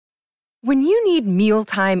When you need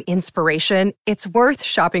mealtime inspiration, it's worth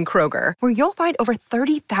shopping Kroger, where you'll find over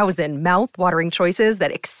 30,000 mouth-watering choices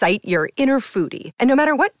that excite your inner foodie. And no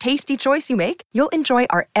matter what tasty choice you make, you'll enjoy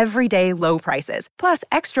our everyday low prices, plus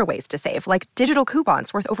extra ways to save, like digital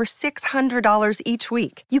coupons worth over $600 each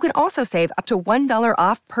week. You can also save up to $1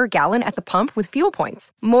 off per gallon at the pump with fuel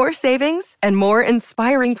points. More savings and more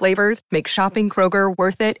inspiring flavors make shopping Kroger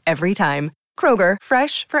worth it every time. Kroger,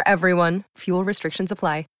 fresh for everyone. Fuel restrictions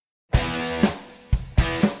apply.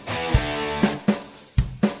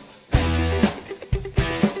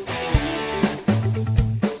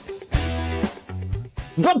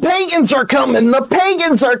 The pagans are coming! The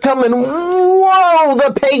pagans are coming! Whoa!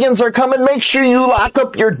 The pagans are coming! Make sure you lock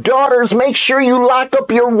up your daughters! Make sure you lock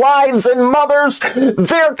up your wives and mothers!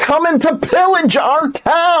 They're coming to pillage our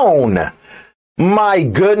town! My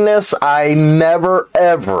goodness, I never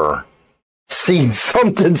ever seen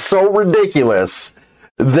something so ridiculous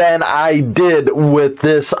than I did with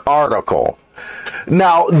this article.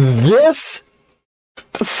 Now, this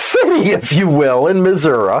city, if you will, in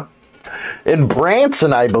Missouri, in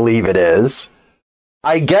Branson, I believe it is,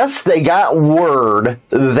 I guess they got word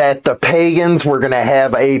that the pagans were going to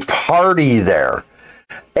have a party there.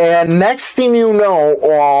 And next thing you know,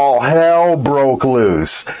 all hell broke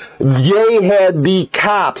loose. They had the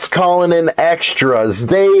cops calling in extras.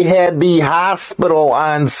 They had the hospital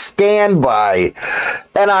on standby.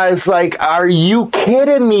 And I was like, are you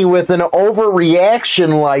kidding me with an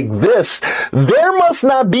overreaction like this? There must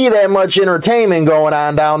not be that much entertainment going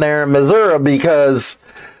on down there in Missouri because,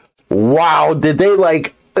 wow, did they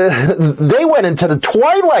they went into the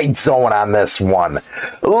Twilight Zone on this one.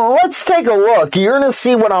 Let's take a look. You're going to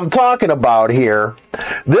see what I'm talking about here.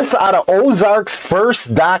 This out of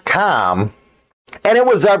OzarksFirst.com. And it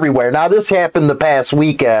was everywhere. Now, this happened the past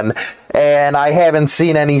weekend, and I haven't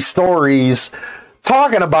seen any stories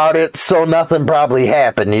talking about it, so nothing probably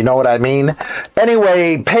happened. You know what I mean?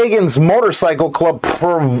 Anyway, Pagans Motorcycle Club,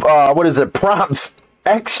 prompts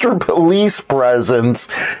extra police presence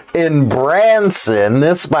in Branson.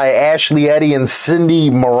 This by Ashley Eddy and Cindy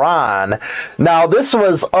Moran. Now, this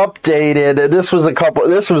was updated. This was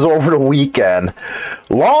over the weekend.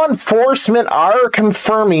 Law enforcement are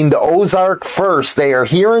confirming to Ozark First. They are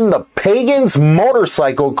hearing the Pagans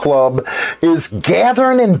Motorcycle Club is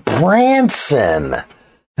gathering in Branson.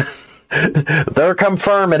 They're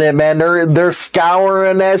confirming it, man. They're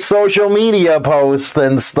scouring that social media post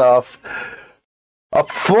and stuff.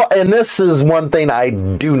 And this is one thing I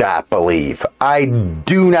do not believe. I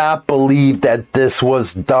do not believe that this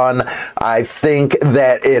was done. I think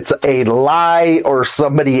that it's a lie or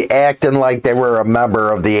somebody acting like they were a member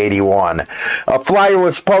of the 81. A flyer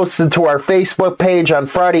was posted to our Facebook page on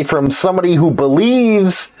Friday from somebody who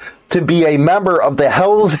believes to be a member of the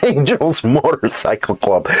Hells Angels Motorcycle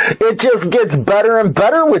Club. It just gets better and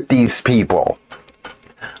better with these people.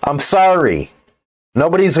 I'm sorry.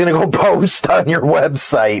 Nobody's going to go post on your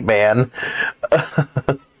website, man.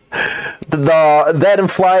 That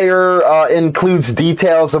flyer includes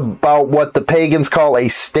details about what the pagans call a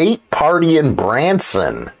state party in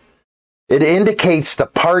Branson. It indicates the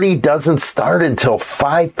party doesn't start until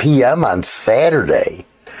 5 p.m. on Saturday.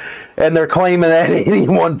 And they're claiming that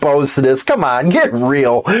 81 posted this. Come on, get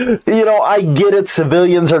real. You know, I get it,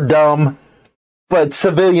 civilians are dumb, but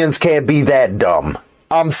civilians can't be that dumb.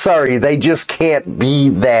 I'm sorry, they just can't be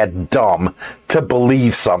that dumb to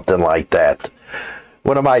believe something like that.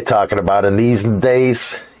 What am I talking about in these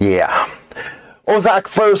days? Yeah. Ozark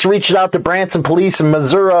First reached out to Branson Police and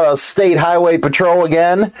Missouri State Highway Patrol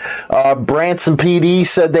again. Branson PD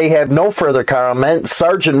said they have no further comment.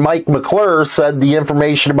 Sergeant Mike McClure said the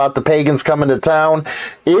information about the pagans coming to town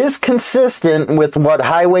is consistent with what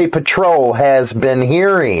Highway Patrol has been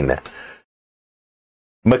hearing.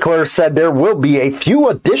 McClure said there will be a few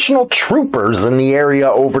additional troopers in the area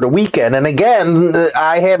over the weekend. And again,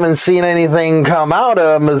 I haven't seen anything come out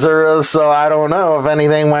of Missouri, so I don't know if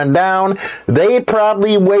anything went down. They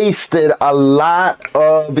probably wasted a lot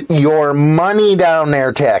of your money down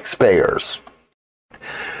there, taxpayers.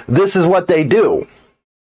 This is what they do.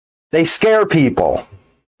 They scare people.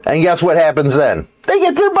 And guess what happens then? They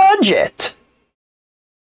get their budget.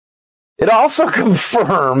 It also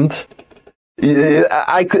confirmed...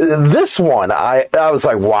 I was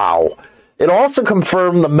like, wow. It also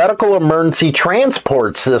confirmed the medical emergency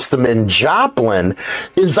transport system in Joplin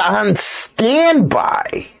is on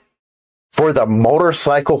standby for the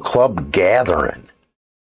motorcycle club gathering.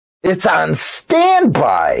 It's on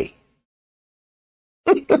standby.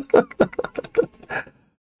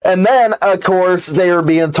 And then, of course, they are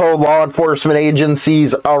being told law enforcement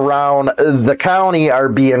agencies around the county are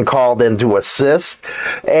being called in to assist.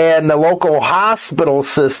 And the local hospital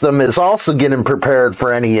system is also getting prepared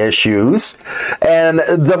for any issues. And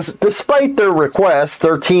despite their request,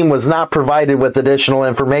 their team was not provided with additional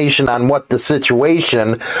information on what the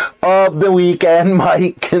situation of the weekend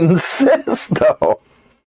might consist of.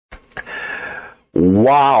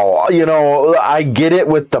 Wow. You know, I get it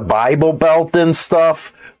with the Bible Belt and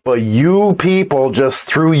stuff. But you people just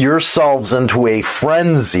threw yourselves into a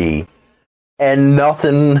frenzy, and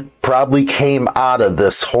nothing probably came out of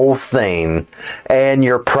this whole thing. And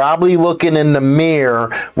you're probably looking in the mirror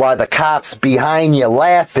while the cops behind you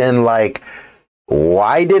laughing like,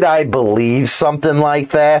 why did I believe something like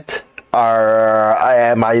that? Or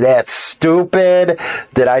am I that stupid?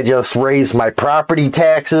 Did I just raise my property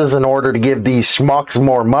taxes in order to give these schmucks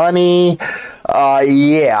more money?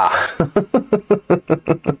 Yeah.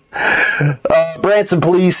 Branson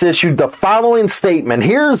police issued the following statement.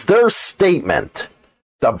 Here's their statement.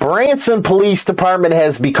 The Branson Police Department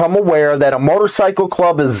has become aware that a motorcycle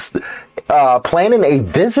club is planning a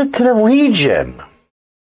visit to the region.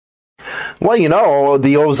 Well, you know,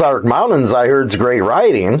 the Ozark Mountains, I heard, is great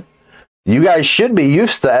riding. You guys should be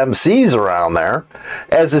used to MCs around there.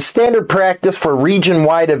 As a standard practice for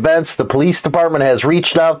region-wide events, the police department has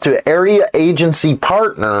reached out to area agency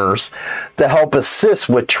partners to help assist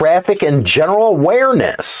with traffic and general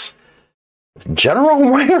awareness. General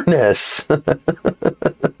awareness.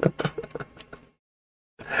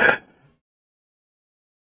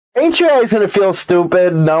 Ain't you guys gonna feel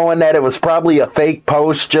stupid knowing that it was probably a fake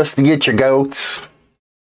post just to get your goats?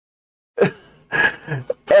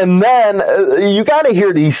 And then you got to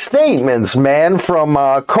hear these statements, man, from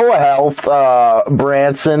CoHealth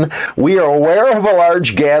Branson. We are aware of a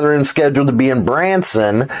large gathering scheduled to be in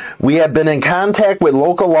Branson. We have been in contact with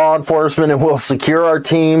local law enforcement and will secure our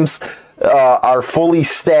teams are fully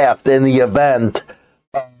staffed in the event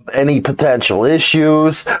of any potential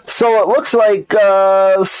issues. So it looks like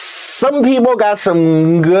some people got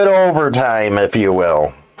some good overtime, if you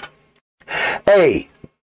will. Hey,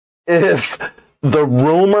 if the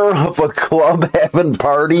rumor of a club having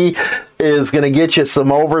party is going to get you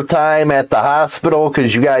some overtime at the hospital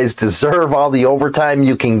because you guys deserve all the overtime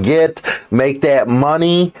you can get, make that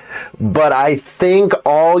money. But I think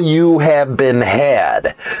all you have been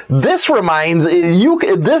had. This reminds you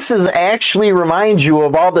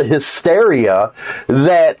of all the hysteria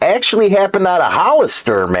that actually happened out of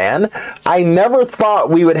Hollister, man. I never thought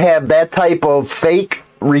we would have that type of fake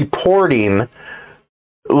reporting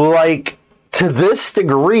like to this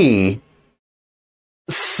degree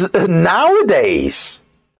nowadays.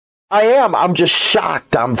 I'm just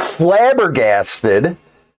shocked. I'm flabbergasted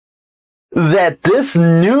that this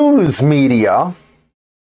news media,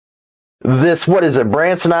 this, what is it,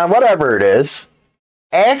 Branson on, whatever it is,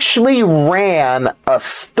 actually ran a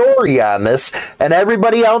story on this, and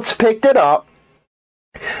everybody else picked it up,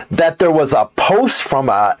 that there was a post from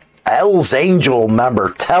a Hell's Angel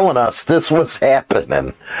member telling us this was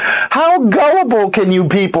happening. How gullible can you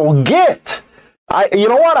people get? You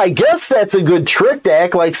know what? I guess that's a good trick to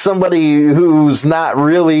act like somebody who's not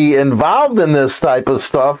really involved in this type of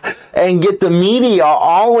stuff and get the media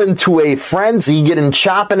all into a frenzy, getting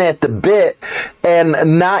chopping at the bit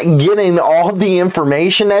and not getting all the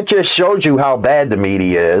information. That just shows you how bad the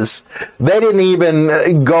media is. They didn't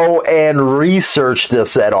even go and research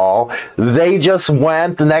this at all. They just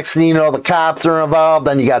went. The next thing you know, the cops are involved.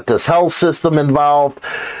 Then you got this health system involved.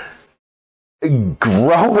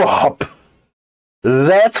 Grow up.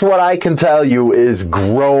 That's what I can tell you is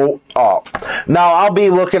grow up. Now, I'll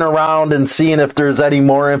be looking around and seeing if there's any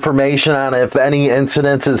more information on if any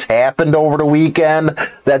incidences happened over the weekend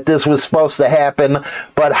that this was supposed to happen.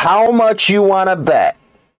 But how much you want to bet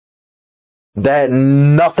that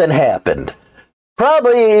nothing happened?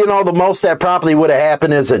 Probably, the most that probably would have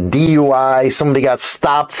happened is a DUI. Somebody got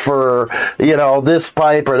stopped for, this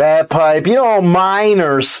pipe or that pipe,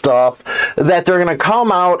 minor stuff that they're going to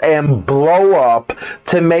come out and blow up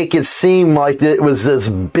to make it seem like it was this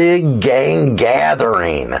big gang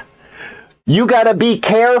gathering. You got to be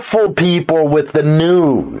careful, people, with the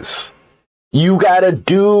news. You got to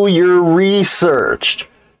do your research.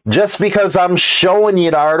 Just because I'm showing you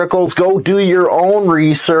the articles, go do your own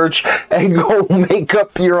research and go make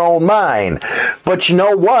up your own mind. But you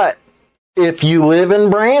know what? If you live in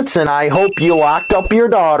Branson, I hope you locked up your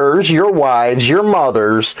daughters, your wives, your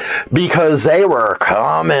mothers, because they were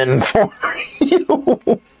coming for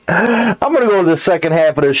you. I'm going to go to the second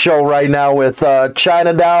half of the show right now with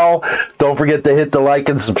China Doll. Don't forget to hit the like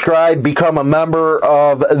and subscribe. Become a member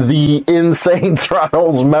of the Insane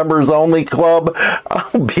Throttles Members Only Club.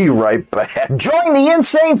 I'll be right back. Join the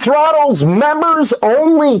Insane Throttles Members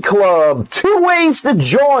Only Club. 2 ways to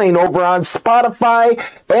join over on Spotify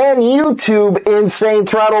and YouTube. Insane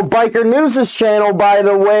Throttle Biker News' channel, by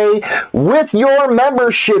the way. With your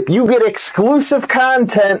membership, you get exclusive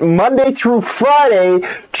content Monday through Friday.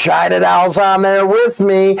 China Doll's on there with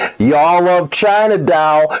me. Y'all love China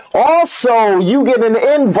Doll. Also, you get an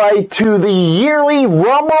invite to the yearly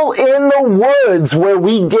Rumble in the Woods, where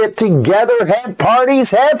we get together, have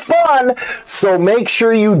parties, have fun. So make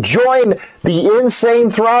sure you join the Insane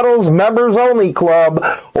Throttles Members Only Club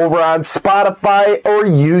over on Spotify or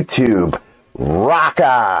YouTube. Rock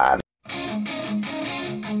on!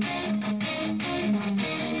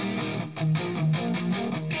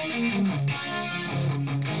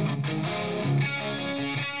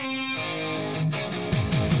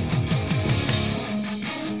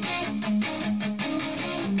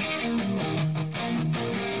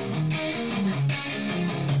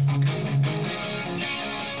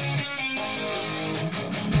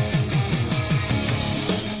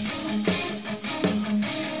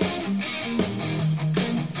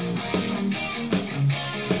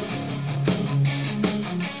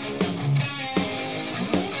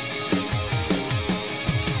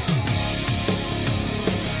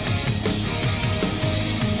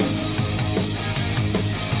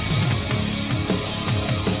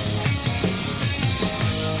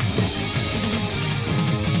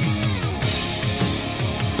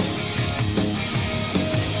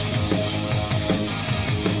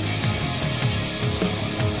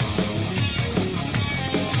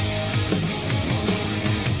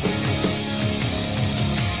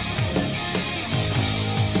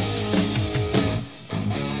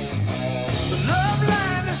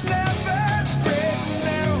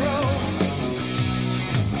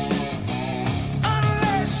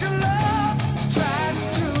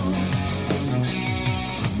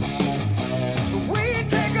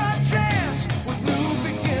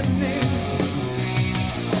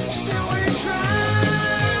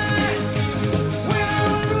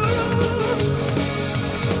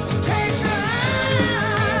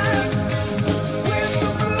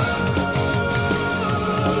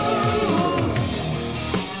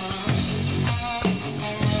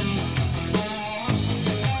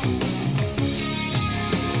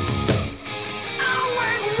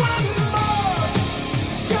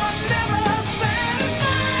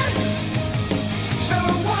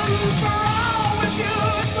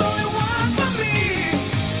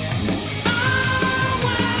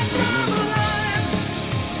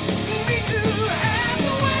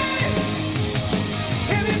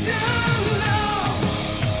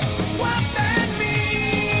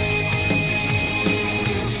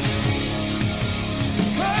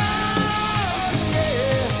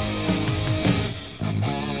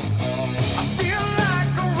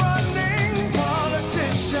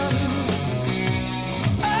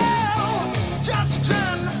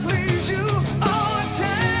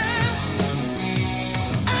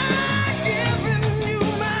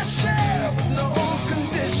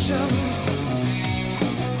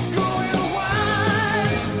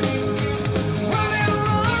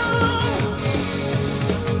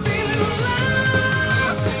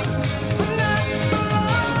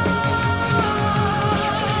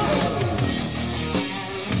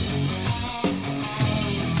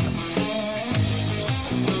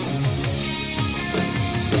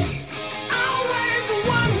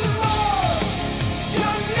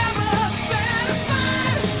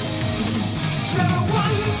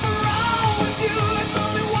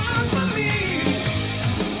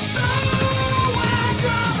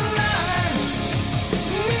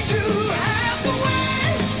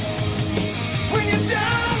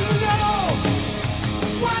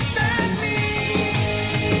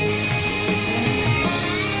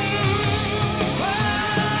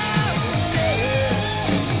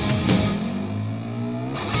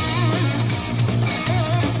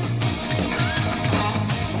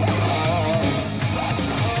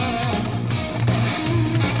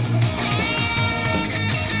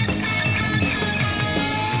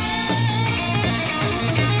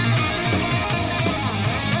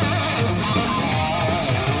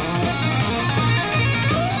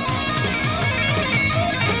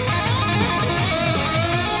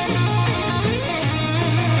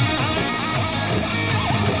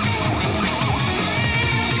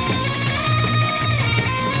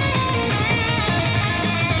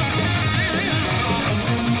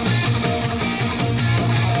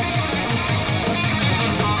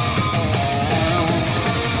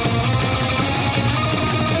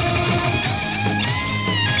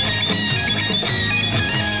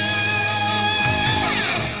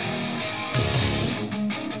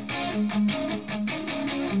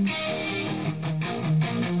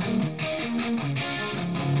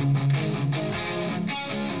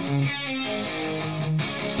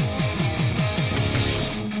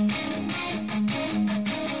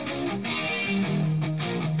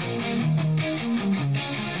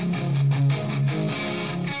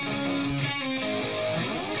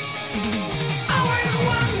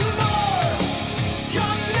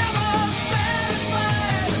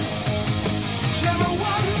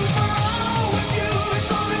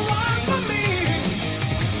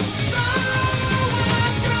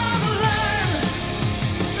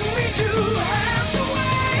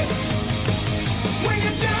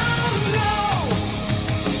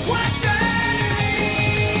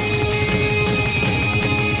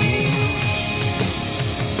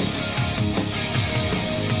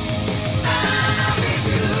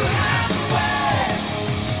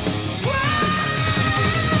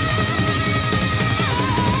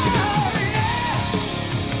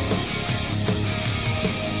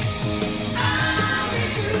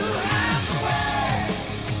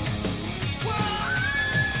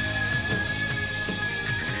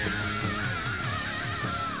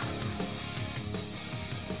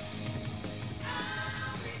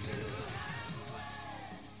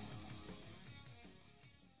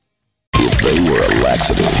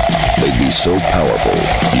 laxative. They'd be so powerful,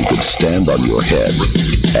 you could stand on your head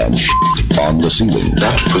and on the ceiling.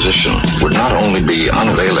 That position would not only be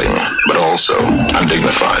unveiling, but also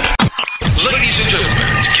undignified. Ladies and gentlemen,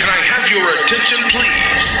 can I have your attention,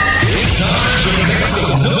 please? It's time to make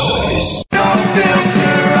some noise. No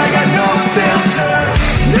filter, I got no filter.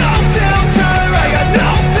 No filter, I got no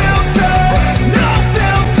filter. No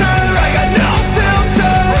filter, I got no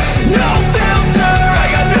filter. No filter, I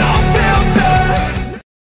got no filter.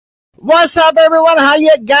 What's up, everyone? How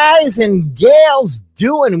you guys and gals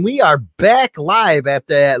doing? We are back live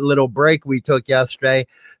after that little break we took yesterday.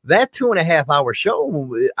 That 2.5 hour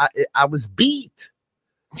show, I was beat.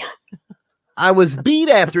 I was beat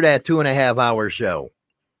after that 2.5 hour show.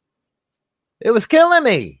 It was killing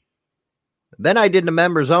me. Then I did the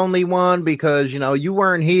members only one because, you know, you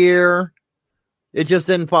weren't here. It just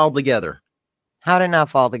didn't fall together. How did it not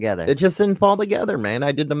fall together? It just didn't fall together, man.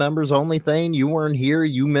 I did the members only thing. You weren't here.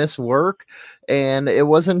 You missed work, and it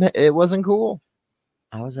wasn't cool.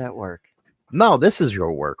 I was at work. No, this is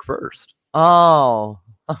your work first. Oh,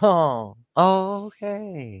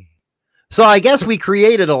 okay. So I guess we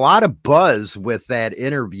created a lot of buzz with that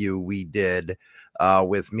interview we did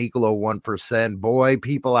with Mikolo 1%. Boy,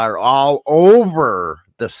 people are all over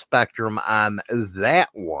the spectrum on that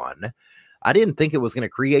one. I didn't think it was going to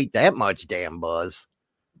create that much damn buzz.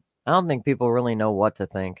 I don't think people really know what to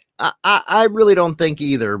think. I really don't think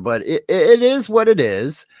either, but it is what it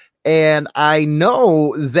is. And I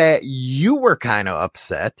know that you were kind of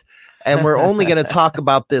upset. And we're only going to talk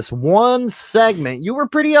about this one segment. You were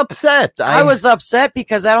pretty upset. I was upset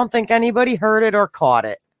because I don't think anybody heard it or caught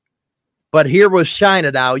it. But here was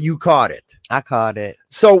China Doll. You caught it. I caught it.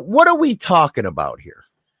 So what are we talking about here?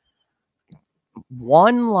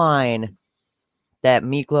 One line that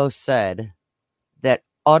Miklo said that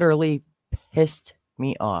utterly pissed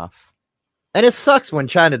me off. And it sucks when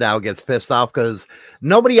China Doll gets pissed off because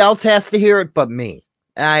nobody else has to hear it but me.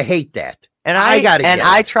 And I hate that. And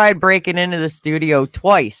I tried breaking into the studio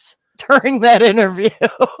twice during that interview.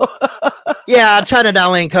 Yeah, China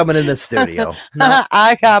Doll ain't coming in the studio. No.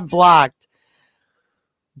 I got blocked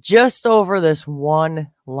just over this one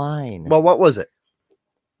line. Well, what was it?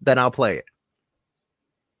 Then I'll play it.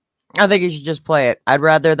 I think you should just play it. I'd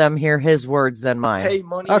rather them hear his words than mine. Pay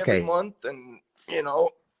money every month, and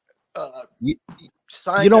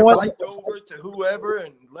sign you know their what? bike over to whoever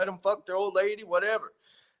and let them fuck their old lady, whatever.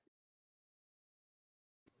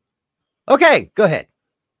 Okay, go ahead.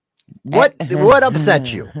 What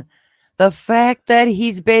upset you? The fact that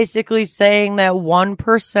he's basically saying that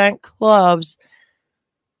 1% clubs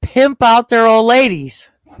pimp out their old ladies.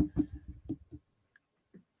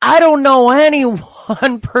 I don't know any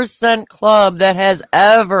 1% club that has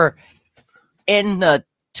ever, in the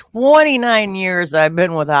 29 years I've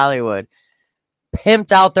been with Hollywood,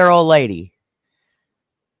 pimped out their old lady.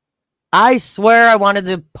 I swear I wanted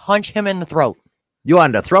to punch him in the throat. You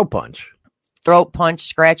wanted a throat punch? Throat punch,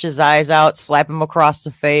 scratch his eyes out, slap him across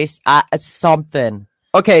the face, something.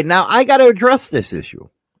 Okay, now I got to address this issue.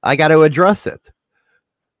 I got to address it.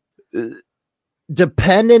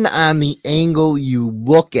 Depending on the angle you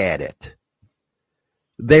look at it,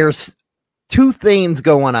 there's two things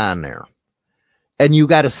going on there, and you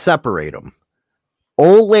got to separate them.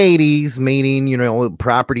 Old ladies, meaning, you know,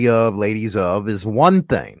 property of, ladies of, is one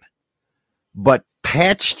thing, but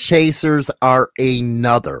patch chasers are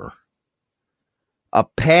another. A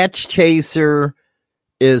patch chaser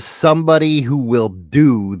is somebody who will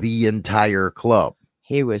do the entire club.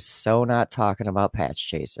 He was so not talking about patch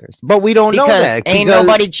chasers. But we don't know that. Ain't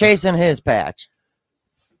nobody chasing his patch.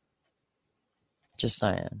 Just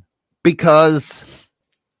saying. Because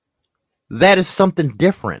that is something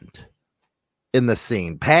different in the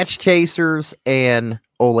scene. Patch chasers and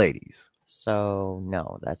old ladies. So,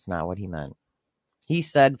 no, that's not what he meant. He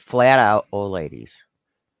said flat out old ladies.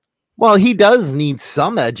 Well, he does need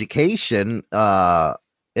some education in a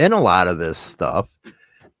lot of this stuff.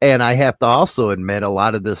 And I have to also admit a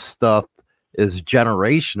lot of this stuff is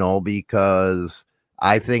generational because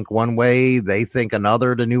I think one way, they think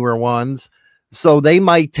another, the newer ones. So they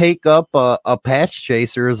might take up a patch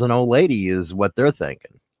chaser as an old lady is what they're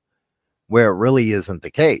thinking, where it really isn't the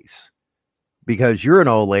case. Because you're an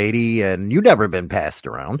old lady and you've never been passed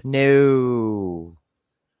around. No.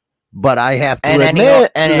 But I have to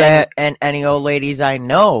admit that any old ladies I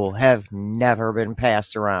know have never been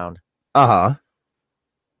passed around. Uh-huh.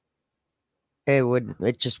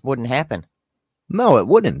 It just wouldn't happen. No, it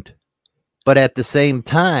wouldn't. But at the same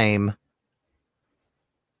time,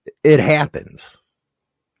 it happens.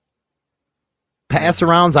 Pass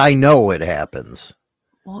arounds, I know it happens.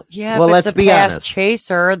 Well, yeah, Well, if let's it's a be past honest.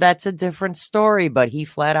 chaser, that's a different story. But he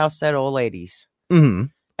flat out said old ladies. Mm-hmm.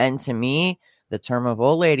 And to me, the term of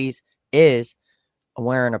old ladies is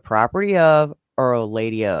wearing a property of or a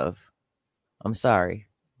lady of. I'm sorry.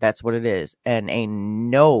 That's what it is. And ain't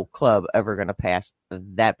no club ever going to pass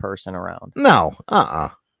that person around. No,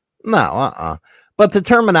 But the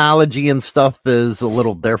terminology and stuff is a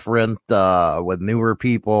little different with newer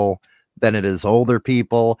people than it is older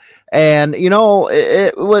people. And,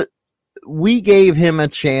 we gave him a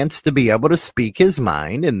chance to be able to speak his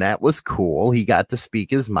mind, and that was cool. He got to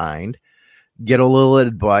speak his mind, get a little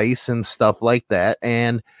advice and stuff like that,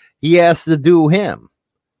 and he has to do him.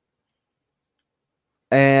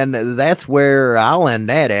 And that's where I'll end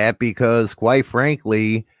that at, because quite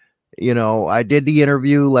frankly, I did the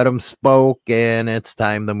interview, let him spoke, and it's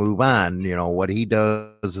time to move on. What he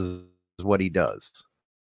does is what he does.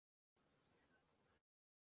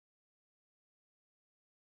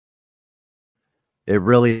 It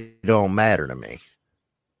really don't matter to me.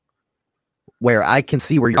 Where I can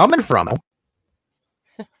see where you're coming from.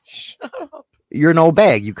 Shut up. You're no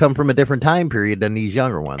bag. You come from a different time period than these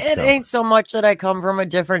younger ones. It ain't so much that I come from a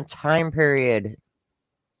different time period.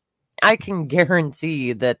 I can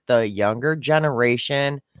guarantee that the younger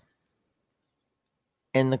generation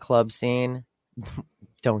in the club scene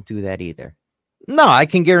don't do that either. No, I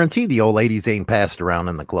can guarantee the old ladies ain't passed around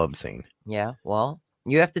in the club scene. Yeah, well,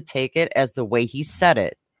 you have to take it as the way he said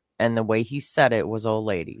it. And the way he said it was old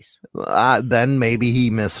ladies. Then maybe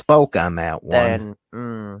he misspoke on that one.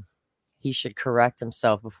 Then he should correct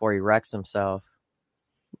himself before he wrecks himself.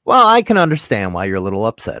 Well, I can understand why you're a little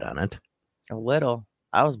upset on it. A little.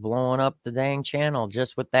 I was blowing up the dang channel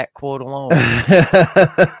just with that quote alone.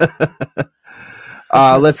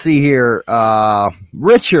 Let's see here.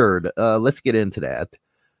 Richard, let's get into that.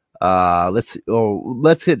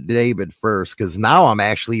 Let's hit David first, because now I'm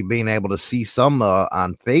actually being able to see some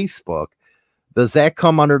on Facebook. Does that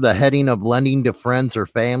come under the heading of lending to friends or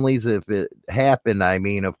families? If it happened, I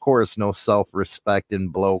mean, of course, no self-respecting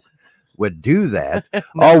bloke would do that.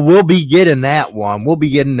 Oh, we'll be getting that one. We'll be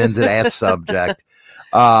getting into that subject.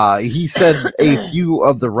 He said a few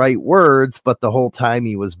of the right words, but the whole time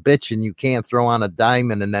he was bitching. You can't throw on a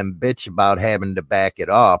diamond and then bitch about having to back it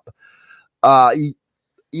up. I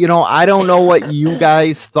don't know what you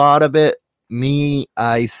guys thought of it. Me,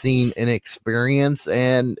 I seen an experience,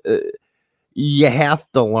 and you have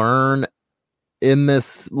to learn in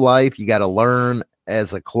this life. You got to learn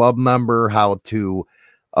as a club member how to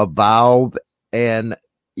evolve, and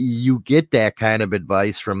you get that kind of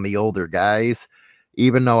advice from the older guys.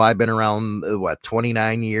 Even though I've been around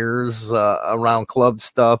 29 years around club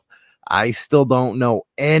stuff, I still don't know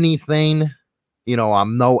anything.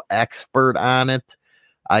 I'm no expert on it.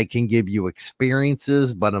 I can give you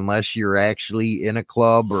experiences, but unless you're actually in a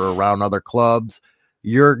club or around other clubs,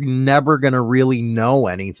 you're never going to really know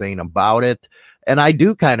anything about it. And I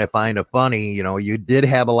do kind of find it funny, you did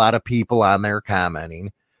have a lot of people on there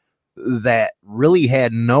commenting that really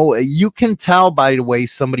had you can tell by the way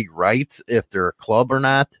somebody writes if they're a club or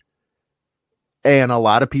not. And a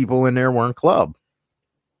lot of people in there weren't club.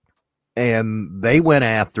 And they went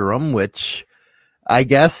after them, which I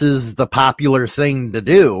guess is the popular thing to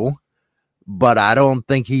do, but I don't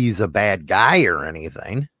think he's a bad guy or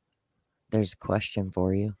anything. There's a question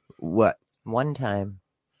for you. What? One time,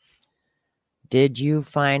 did you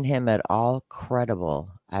find him at all credible?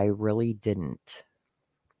 I really didn't.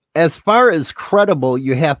 As far as credible,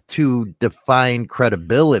 you have to define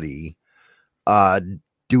credibility.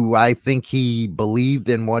 Do I think he believed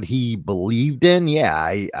in what he believed in? Yeah,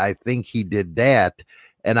 I think he did that.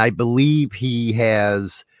 And I believe he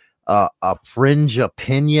has a fringe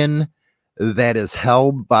opinion that is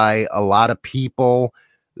held by a lot of people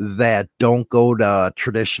that don't go the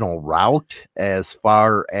traditional route as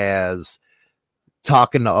far as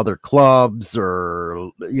talking to other clubs,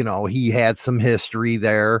 or, he had some history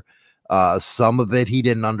there. Some of it he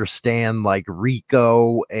didn't understand, like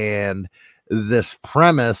Rico, and this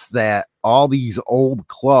premise that all these old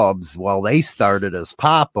clubs, they started as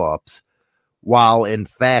pop-ups, while in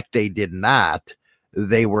fact they did not.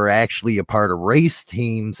 They were actually a part of race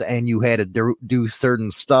teams, and you had to do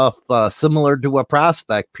certain stuff similar to a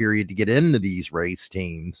prospect period to get into these race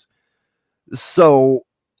teams. So,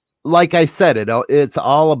 like I said, it's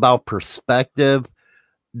all about perspective.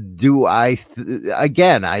 I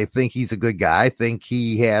think he's a good guy. I think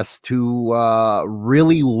he has to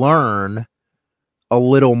really learn a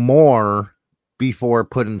little more before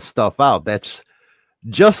putting stuff out. That's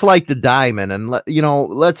just like the diamond. And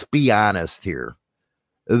let's be honest here.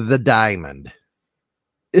 The diamond.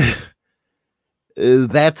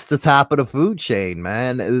 that's the top of the food chain,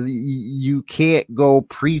 man. You can't go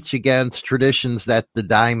preach against traditions that the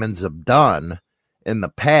Diamonds have done in the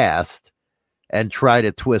past and try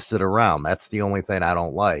to twist it around. That's the only thing I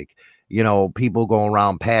don't like. You know, people go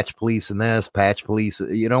around patch police and this, patch police.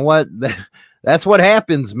 You know what? That's what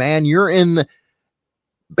happens, man. You're in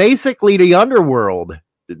basically the underworld.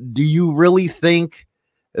 Do you really think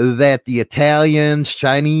that the Italians,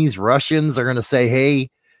 Chinese, Russians are going to say,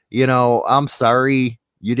 hey, you know, I'm sorry,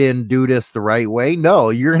 you didn't do this the right way? No,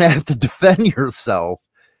 you're going to have to defend yourself.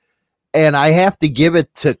 And I have to give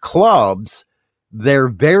it to clubs. They're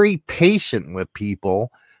very patient with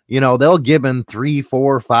people. You know, they'll give them 3,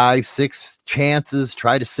 4, 5, 6 chances,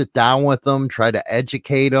 try to sit down with them, try to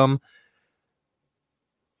educate them.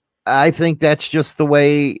 I think that's just the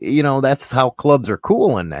way, you know, that's how clubs are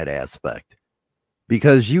cool in that aspect.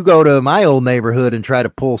 Because you go to my old neighborhood and try to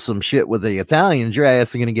pull some shit with the Italians, your ass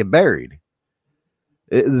is going to get buried.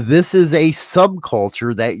 This is a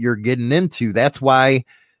subculture that you're getting into. That's why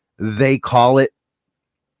they call it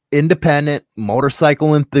independent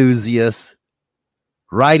motorcycle enthusiasts,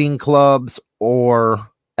 riding clubs, or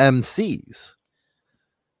MCs.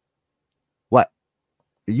 What?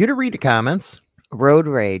 You to read the comments. Road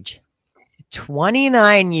rage.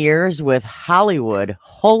 29 years with Hollywood.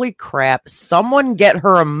 Holy crap. Someone get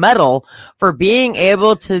her a medal for being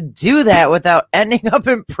able to do that without ending up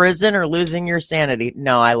in prison or losing your sanity.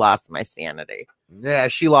 No, I lost my sanity. Yeah,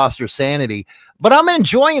 she lost her sanity. But I'm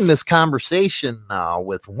enjoying this conversation now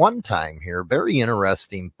with One Time here. Very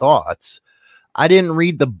interesting thoughts. I didn't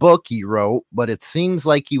read the book he wrote, but it seems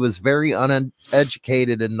like he was very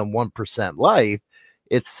uneducated in the 1% life.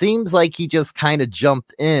 It seems like he just kind of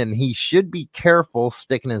jumped in. He should be careful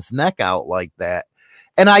sticking his neck out like that.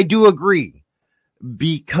 And I do agree,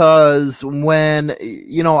 because when,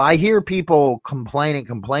 you know, I hear people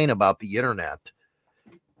complain about the internet,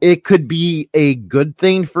 it could be a good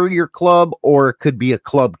thing for your club, or it could be a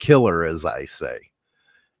club killer, as I say.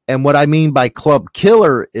 And what I mean by club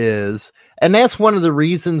killer is, and that's one of the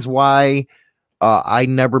reasons why I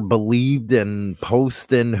never believed in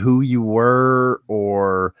posting who you were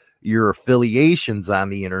or your affiliations on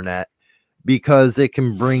the internet, because it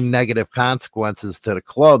can bring negative consequences to the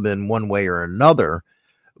club in one way or another.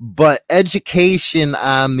 But education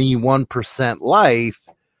on the 1% life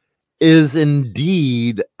is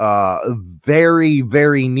indeed very,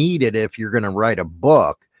 very needed if you're going to write a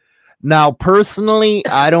book. Now, personally,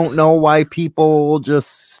 I don't know why people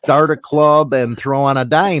just start a club and throw on a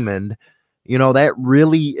diamond. You know, that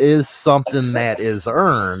really is something that is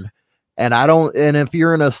earned. And if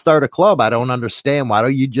you're going to start a club, I don't understand. Why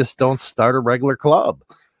don't you just don't start a regular club?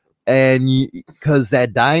 And because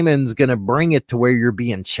that diamond's going to bring it to where you're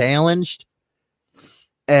being challenged.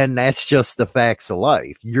 And that's just the facts of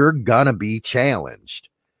life. You're going to be challenged.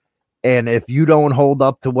 And if you don't hold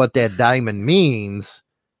up to what that diamond means,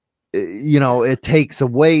 you know, it takes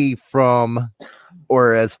away from,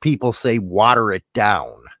 or as people say, water it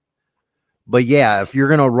down. But yeah, if you're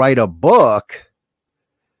going to write a book,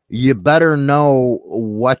 you better know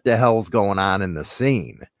what the hell's going on in the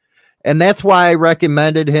scene. And that's why I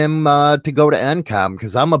recommended him to go to NCOM,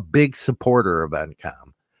 because I'm a big supporter of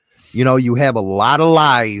NCOM. You know, you have a lot of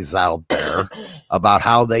lies out there about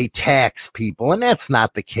how they tax people, and that's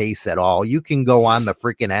not the case at all. You can go on the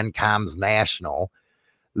freaking NCOM's National.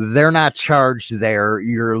 They're not charged there.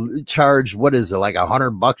 You're charged, what is it, like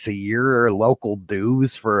 $100 a year or local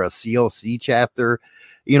dues for a COC chapter,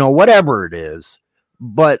 you know, whatever it is.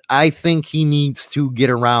 But I think he needs to get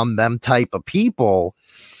around them type of people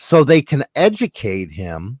so they can educate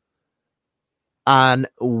him on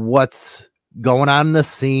what's going on in the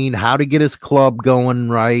scene, how to get his club going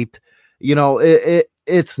right. You know,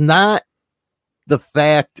 it's not the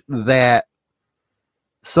fact that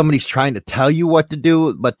somebody's trying to tell you what to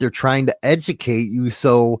do, but they're trying to educate you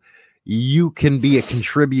so you can be a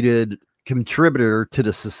contributor to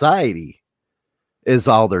the society, is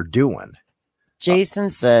all they're doing. Jason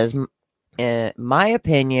says, in my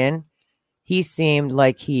opinion, he seemed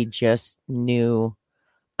like he just knew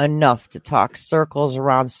enough to talk circles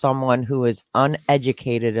around someone who is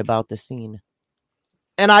uneducated about the scene.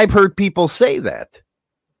 And I've heard people say that.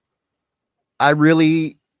 I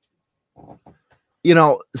really, you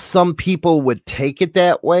know, some people would take it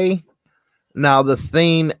that way. Now, the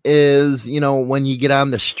thing is, you know, when you get on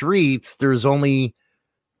the streets, there's only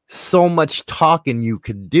so much talking you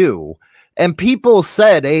could do. And people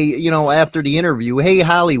said, hey, you know, after the interview, hey,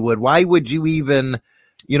 Hollywood, why would you even,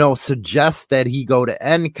 you know, suggest that he go to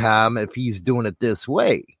NCOM if he's doing it this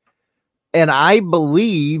way? And I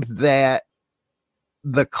believe that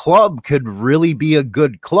the club could really be a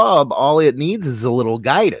good club. All it needs is a little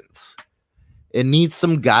guidance. It needs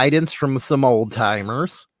some guidance from some old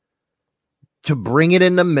timers to bring it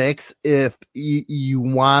in the mix. If you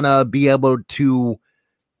want to be able to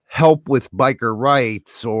help with biker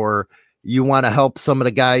rights, or you want to help some of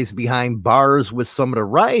the guys behind bars with some of the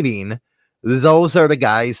writing, those are the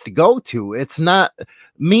guys to go to. It's not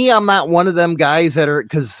me. I'm not one of them guys that are,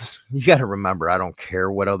 because you got to remember, I don't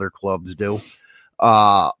care what other clubs do.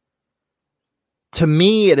 To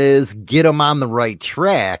me, it is get him on the right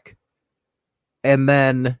track, and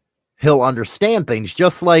then he'll understand things.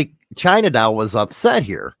 Just like China Doll was upset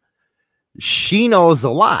here. She knows a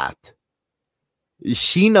lot.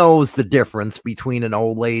 She knows the difference between an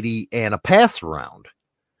old lady and a pass around.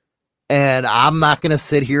 And I'm not going to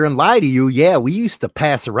sit here and lie to you. Yeah, we used to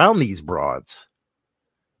pass around these broads.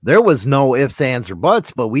 There was no ifs, ands, or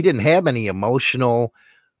buts, but we didn't have any emotional,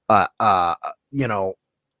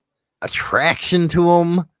 attraction to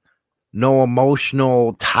them. No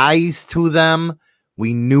emotional ties to them.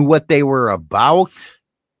 We knew what they were about.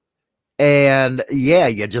 And yeah,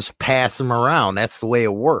 you just pass them around. That's the way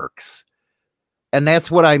it works. And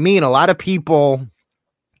that's what I mean. A lot of people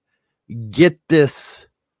get this,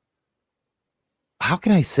 how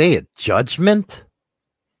can I say it, judgment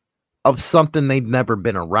of something they've never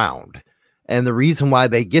been around. And the reason why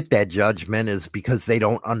they get that judgment is because they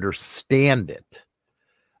don't understand it.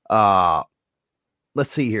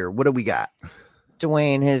 Let's see here. What do we got?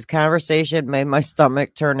 Dwayne, his conversation made my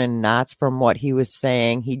stomach turn in knots from what he was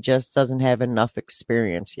saying. He just doesn't have enough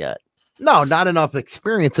experience yet. No, not enough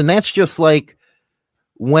experience. And that's just like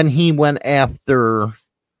when he went after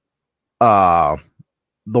the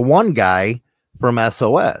one guy from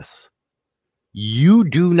SOS. You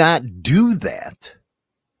do not do that.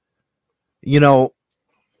 And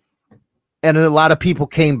a lot of people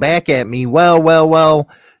came back at me. Well,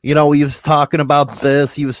 he was talking about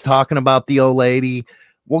this. He was talking about the old lady.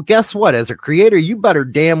 Well, guess what? As a creator, you better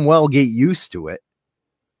damn well get used to it.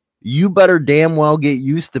 You better damn well get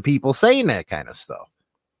used to people saying that kind of stuff.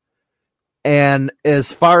 And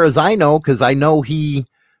as far as I know, because I know he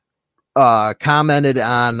commented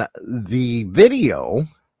on the video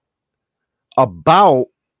about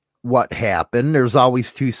what happened. There's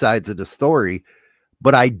always two sides of the story.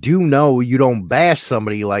 But I do know you don't bash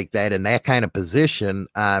somebody like that in that kind of position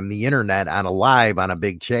on the internet, on a live, on a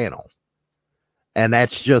big channel. And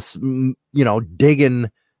that's just, digging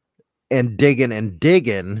and digging and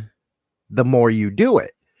digging the more you do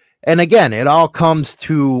it. And again, it all comes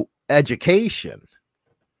to education.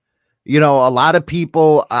 A lot of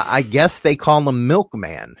people, I guess they call him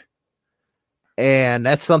milkman. And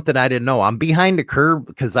that's something I didn't know. I'm behind the curve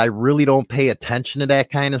because I really don't pay attention to that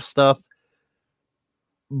kind of stuff.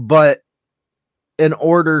 But in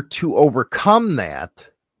order to overcome that,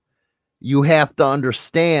 you have to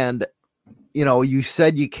understand, you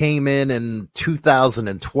said you came in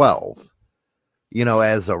 2012,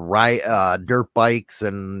 as a dirt bikes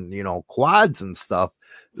and, quads and stuff.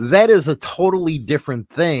 That is a totally different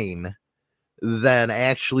thing than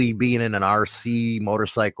actually being in an RC,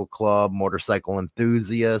 motorcycle club, motorcycle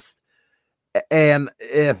enthusiast. And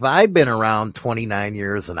if I've been around 29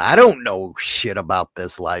 years and I don't know shit about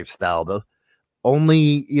this lifestyle, the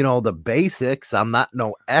only, the basics, I'm not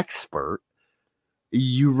no expert.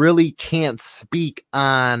 You really can't speak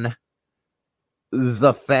on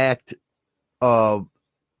the fact of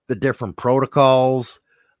the different protocols,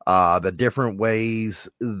 the different ways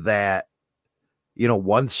that,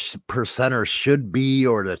 1% should be,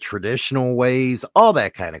 or the traditional ways, all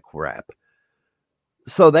that kind of crap.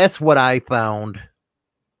 So that's what I found,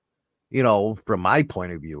 from my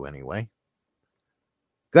point of view anyway.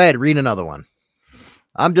 Go ahead, read another one.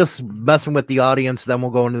 I'm just messing with the audience. Then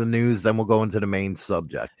we'll go into the news. Then we'll go into the main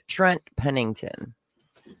subject. Trent Pennington.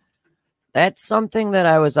 That's something that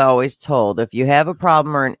I was always told. If you have a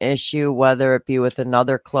problem or an issue, whether it be with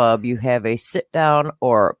another club, you have a sit down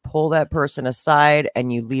or pull that person aside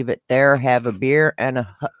and you leave it there, have a beer and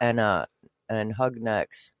hug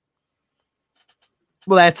necks.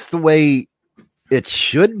 Well, that's the way it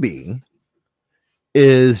should be,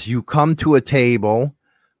 is you come to a table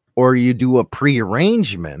or you do a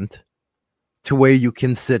pre-arrangement to where you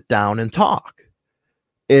can sit down and talk.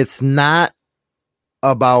 It's not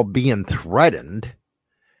about being threatened.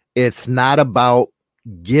 It's not about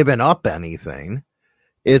giving up anything.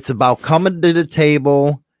 It's about coming to the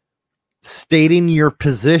table, stating your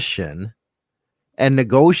position, and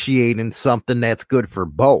negotiating something that's good for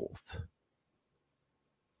both.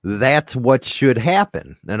 That's what should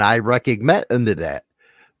happen. And I recommend that.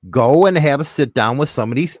 Go and have a sit down with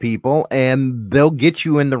some of these people and they'll get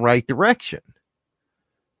you in the right direction.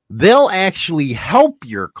 they'll actually help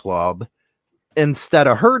your club instead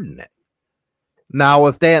of hurting it. Now,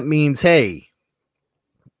 if that means, hey,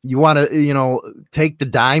 you want to, take the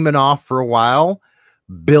diamond off for a while,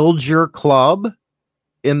 build your club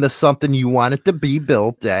into something you want it to be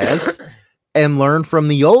built as, and learn from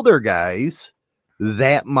the older guys,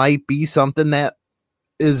 that might be something that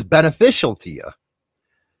is beneficial to you.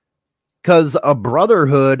 Because a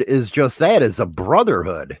brotherhood is just that, is a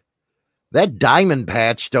brotherhood. That diamond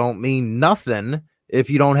patch don't mean nothing if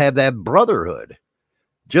you don't have that brotherhood.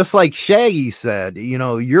 Just like Shaggy said,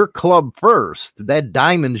 your club first. That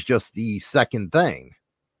diamond's just the second thing.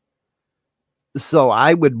 So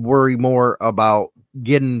I would worry more about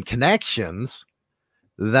getting connections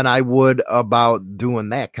than I would about doing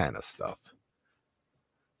that kind of stuff.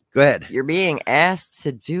 Go ahead. You're being asked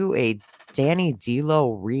to do a Danny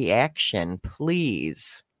D'Lo reaction,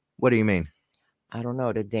 please. What do you mean? I don't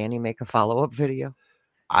know. Did Danny make a follow-up video?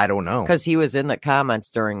 I don't know. Because he was in the comments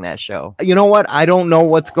during that show. You know what? I don't know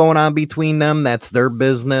what's going on between them. That's their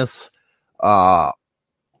business.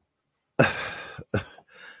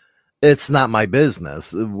 It's not my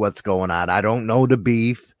business what's going on. I don't know the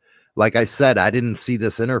beef. Like I said, I didn't see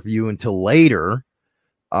this interview until later.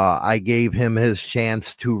 I gave him his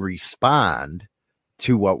chance to respond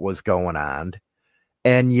to what was going on.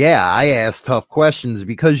 And yeah, I asked tough questions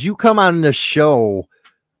because you come on the show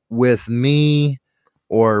with me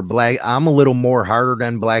or Black. I'm a little more harder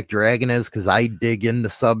than Black Dragon is because I dig into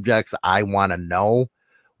subjects. I want to know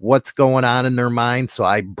what's going on in their mind. So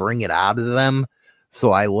I bring it out of them.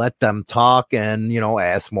 So I let them talk and,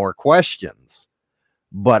 ask more questions.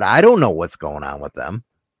 But I don't know what's going on with them.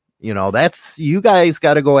 That's, you guys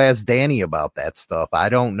got to go ask Danny about that stuff. I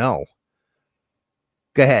don't know.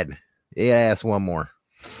 Go ahead. Yeah, ask one more.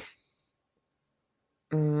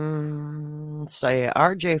 Say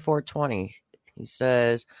RJ420. He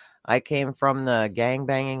says, I came from the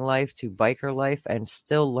gangbanging life to biker life and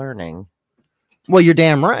still learning. Well, you're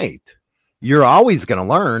damn right. You're always going to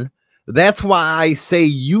learn. That's why I say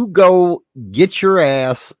you go get your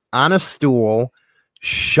ass on a stool,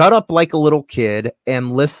 shut up like a little kid,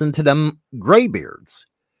 and listen to them graybeards.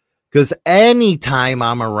 Because anytime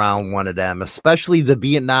I'm around one of them, especially the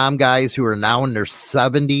Vietnam guys who are now in their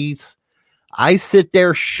 70s, I sit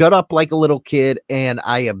there, shut up like a little kid, and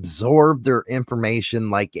I absorb their information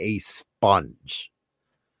like a sponge.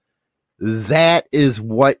 That is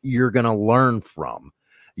what you're going to learn from.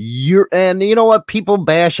 And you know what? People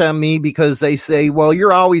bash on me because they say, well,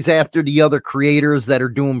 you're always after the other creators that are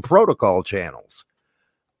doing protocol channels.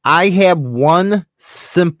 I have one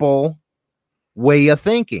simple way of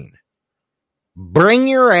thinking. Bring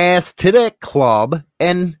your ass to that club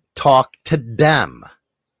and talk to them.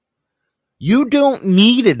 You don't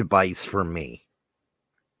need advice from me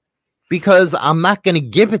because I'm not going to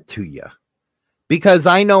give it to you. Because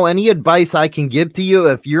I know any advice I can give to you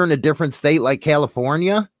if you're in a different state like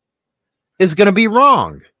California is going to be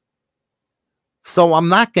wrong. So I'm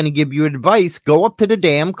not going to give you advice. Go up to the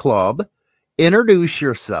damn club, introduce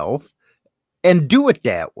yourself, and do it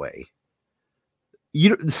that way.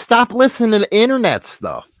 You stop listening to the internet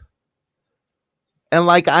stuff. And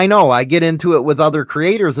like, I know I get into it with other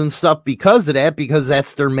creators and stuff because of that, because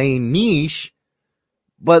that's their main niche.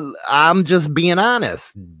 But I'm just being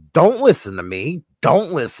honest. Don't listen to me.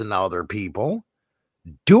 Don't listen to other people.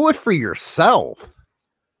 Do it for yourself.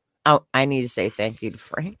 Oh, I need to say thank you to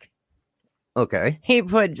Frank. Okay. He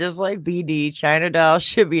put, just like BD, China Doll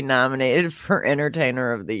should be nominated for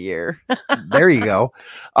Entertainer of the Year. There you go.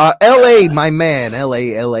 LA, my man.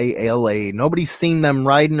 LA. Nobody's seen them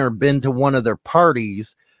riding or been to one of their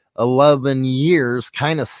parties. 11 years,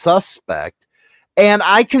 kind of suspect. And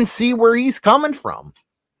I can see where he's coming from.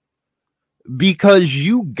 Because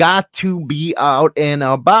you got to be out and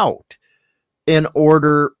about in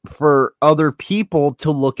order for other people to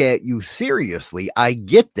look at you seriously. I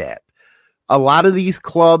get that. A lot of these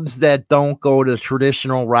clubs that don't go the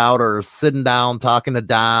traditional route or sitting down talking to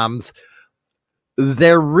doms,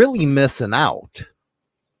 they're really missing out.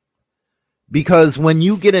 Because when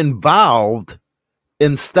you get involved,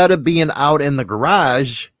 instead of being out in the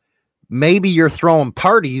garage, maybe you're throwing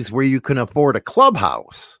parties where you can afford a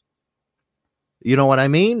clubhouse. You know what I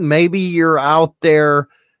mean? Maybe you're out there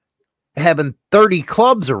having 30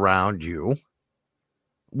 clubs around you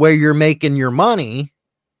where you're making your money.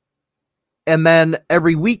 And then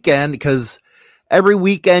every weekend, because every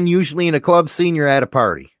weekend, usually in a club scene, you're at a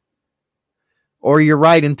party or you're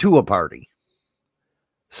riding to a party.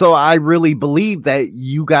 So I really believe that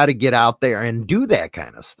you got to get out there and do that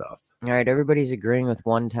kind of stuff. All right, everybody's agreeing with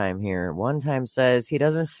One Time here. One Time says he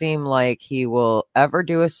doesn't seem like he will ever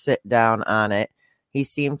do a sit down on it. He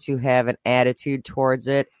seemed to have an attitude towards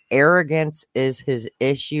it. Arrogance is his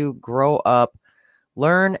issue. Grow up,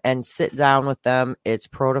 learn, and sit down with them. It's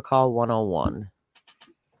Protocol 101.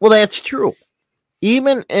 Well, that's true.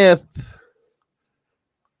 Even if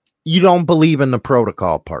you don't believe in the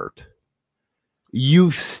protocol part,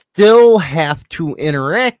 you still have to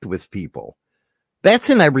interact with people. That's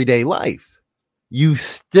in everyday life. You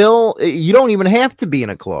don't even have to be in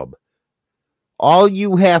a club. All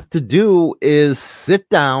you have to do is sit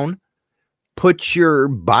down, put your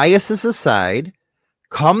biases aside,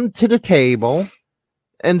 come to the table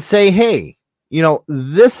and say, hey,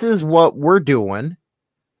 this is what we're doing.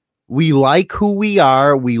 We like who we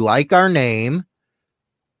are. We like our name.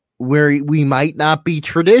 We might not be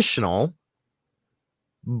traditional,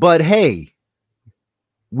 but hey,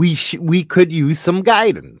 we could use some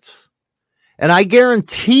guidance. And I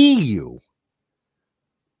guarantee you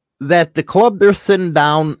that the club they're sitting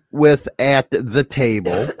down with at the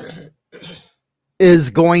table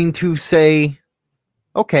is going to say,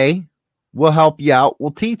 okay, we'll help you out.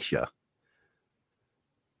 We'll teach you.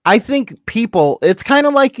 I think people, it's kind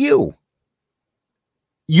of like you.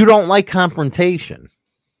 You don't like confrontation.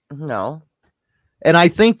 No. And I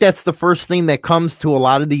think that's the first thing that comes to a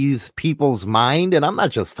lot of these people's mind. And I'm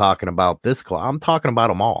not just talking about this club. I'm talking about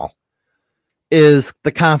them all. Is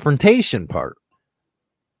the confrontation part.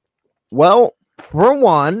 Well, for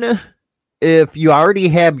one, if you already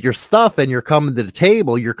have your stuff and you're coming to the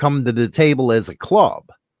table, you're coming to the table as a club.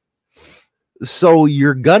 So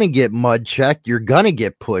you're going to get mud checked. You're going to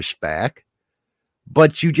get pushed back.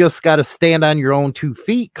 But you just got to stand on your own 2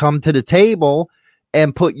 feet, come to the table,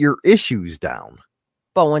 and put your issues down.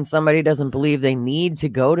 But when somebody doesn't believe they need to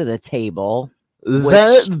go to the table,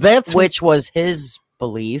 which was his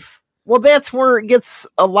belief. Well, that's where it gets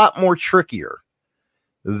a lot more trickier.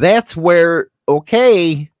 That's where,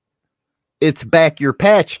 okay, it's back your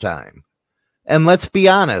patch time. And let's be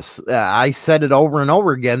honest, I said it over and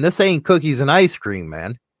over again. This ain't cookies and ice cream,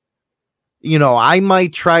 man. I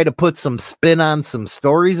might try to put some spin on some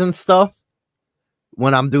stories and stuff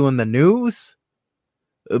when I'm doing the news.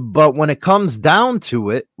 But when it comes down to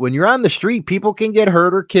it, when you're on the street, people can get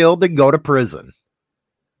hurt or killed and go to prison.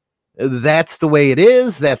 That's the way it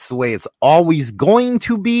is. That's the way it's always going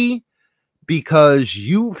to be. Because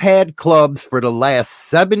you've had clubs for the last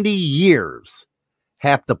 70 years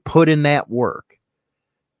have to put in that work.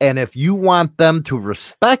 And if you want them to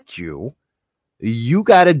respect you, you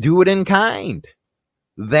got to do it in kind.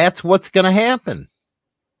 That's what's going to happen.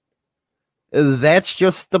 That's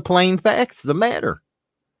just the plain facts of the matter.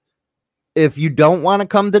 If you don't want to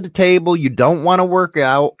come to the table, you don't want to work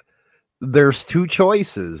out, there's 2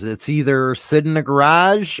 choices. It's either sit in the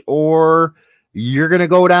garage or you're going to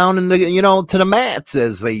go down in the, to the mats,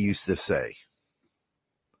 as they used to say.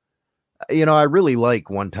 I really like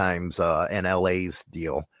one time's in LA's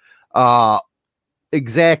deal.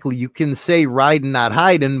 Exactly. You can say riding, not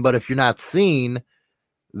hiding, but if you're not seen,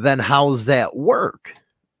 then how's that work?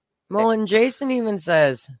 Well, and Jason even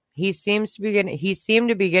says he seemed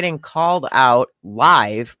to be getting called out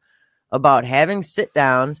live about having sit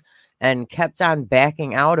downs and kept on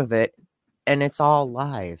backing out of it. And it's all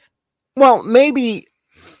live. Well, maybe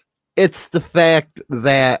it's the fact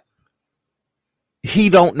that he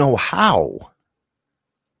don't know how.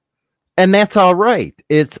 And that's all right.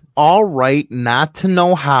 It's all right not to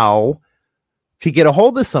know how to get a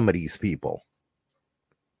hold of some of these people.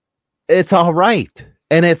 It's all right.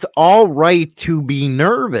 And it's all right to be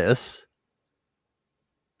nervous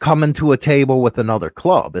coming to a table with another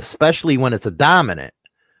club, especially when it's a dominant.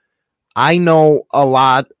 I know a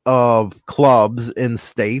lot of clubs in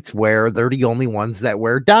states where they're the only ones that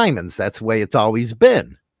wear diamonds. That's the way it's always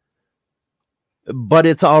been. But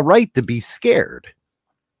it's all right to be scared.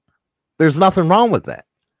 There's nothing wrong with that.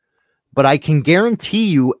 But I can guarantee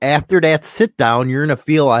you after that sit down, you're going to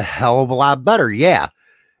feel a hell of a lot better. Yeah,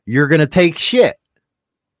 you're going to take shit.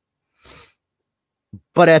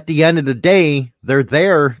 But at the end of the day, they're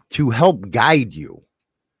there to help guide you.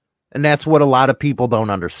 And that's what a lot of people don't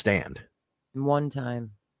understand. One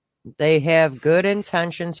time. They have good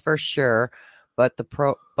intentions for sure, but the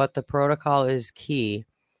protocol is key.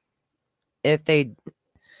 If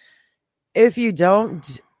you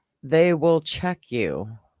don't, they will check you.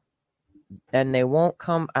 And they won't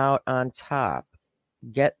come out on top.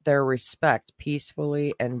 Get their respect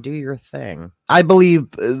peacefully and do your thing. I believe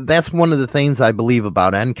that's one of the things I believe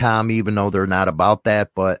about NCOM, even though they're not about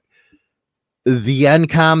that. But the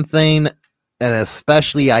NCOM thing, and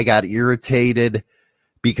especially I got irritated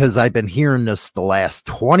because I've been hearing this the last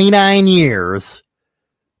 29 years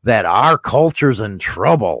that our culture's in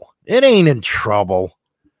trouble. It ain't in trouble.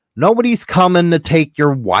 Nobody's coming to take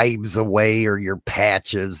your wives away or your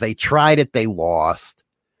patches. They tried it, they lost.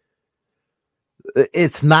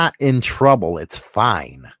 It's not in trouble. It's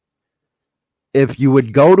fine. If you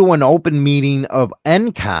would go to an open meeting of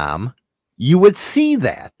NCOM, you would see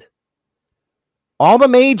that. All the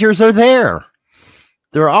majors are there.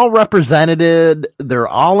 They're all represented. They're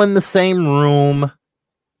all in the same room.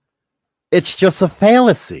 It's just a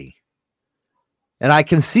fallacy. And I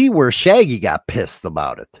can see where Shaggy got pissed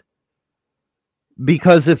about it.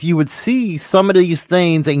 Because if you would see some of these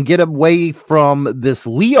things and get away from this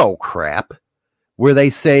Leo crap, where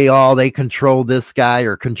they say, oh, they control this guy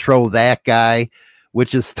or control that guy,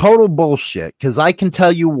 which is total bullshit. Because I can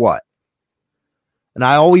tell you what, and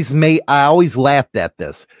I always laughed at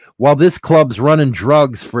this. While this club's running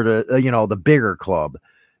drugs for the, the bigger club,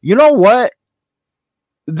 you know what?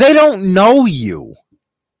 They don't know you.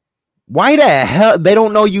 Why the hell? They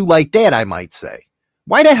don't know you like that, I might say.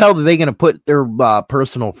 Why the hell are they going to put their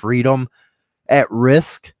personal freedom at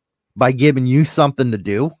risk by giving you something to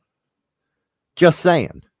do? Just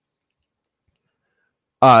saying.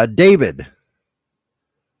 David,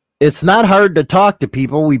 it's not hard to talk to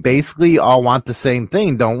people. We basically all want the same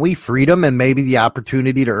thing, don't we? Freedom and maybe the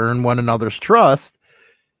opportunity to earn one another's trust.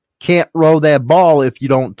 Can't roll that ball if you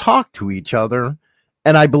don't talk to each other.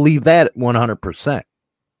 And I believe that 100%.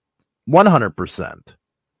 100%.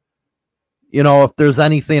 If there's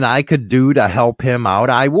anything I could do to help him out,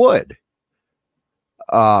 I would.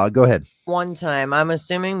 Go ahead. One time, I'm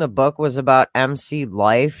assuming the book was about MC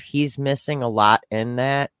Life. He's missing a lot in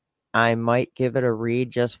that. I might give it a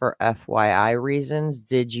read just for FYI reasons.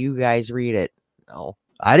 Did you guys read it? No.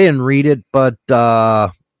 I didn't read it, but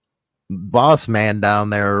Boss Man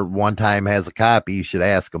down there one time has a copy. You should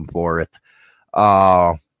ask him for it.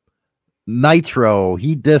 Nitro,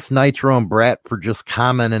 he dissed Nitro and Brat for just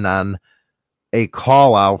commenting on a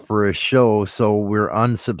call out for a show, so we're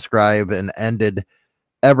unsubscribed and ended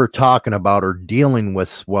ever talking about or dealing with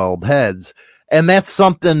swelled heads. And that's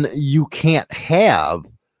something you can't have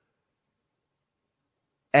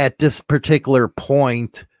at this particular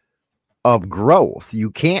point of growth.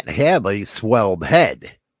 You can't have a swelled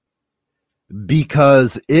head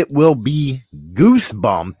because it will be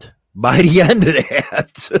goosebumped by the end of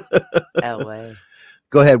that. LA.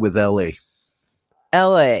 Go ahead with LA.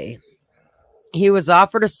 LA. He was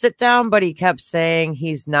offered a sit down, but he kept saying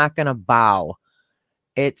he's not going to bow.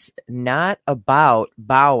 It's not about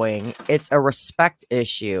bowing. It's a respect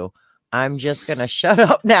issue. I'm just going to shut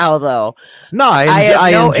up now, though. No, I have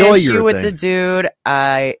enjoy no issue your with thing. the dude.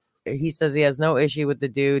 He says he has no issue with the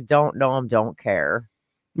dude. Don't know him, don't care.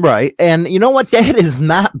 Right. And you know what? That is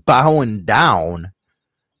not bowing down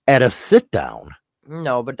at a sit down.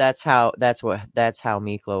 No, but that's how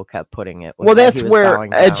Miklo kept putting it. Well, that's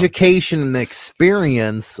where education and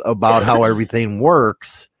experience about how everything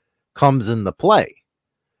works comes into play.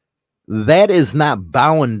 That is not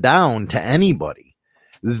bowing down to anybody.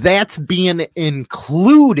 That's being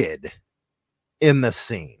included in the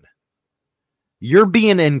scene. You're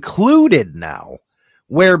being included now,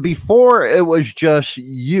 where before it was just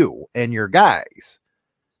you and your guys.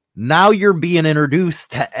 Now you're being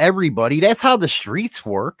introduced to everybody. That's how the streets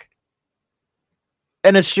work.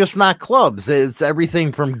 And it's just not clubs. It's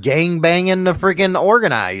everything from gang banging to freaking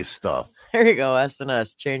organized stuff. There you go,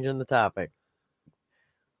 SNS, changing the topic.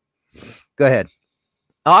 Go ahead.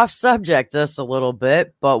 Off subject just a little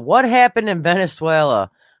bit, but what happened in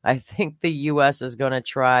Venezuela? I think the U.S. is going to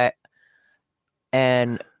try,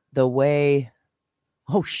 and the way...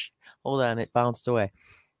 hold on, it bounced away.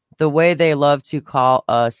 The way they love to call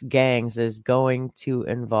us gangs is going to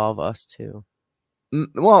involve us too.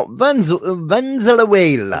 Well,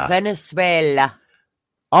 Venezuela. Venezuela.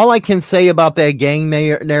 All I can say about that gang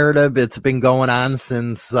narrative, it's been going on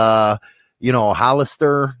since...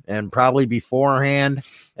 Hollister and probably beforehand,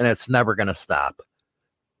 and it's never going to stop.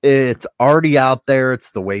 It's already out there. It's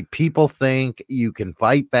the way people think. You can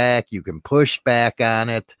fight back. You can push back on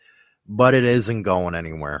it, but it isn't going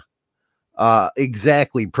anywhere.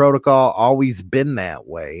 Exactly. Protocol always been that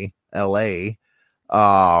way. LA.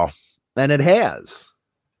 And it has.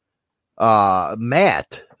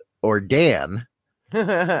 Matt or Dan.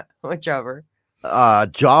 Whichever.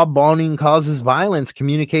 Jawboning causes violence,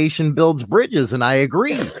 communication builds bridges, and I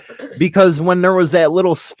agree, because when there was that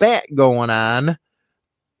little spat going on,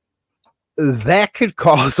 that could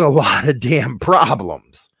cause a lot of damn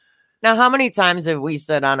problems. Now, how many times have we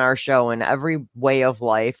said on our show, in every way of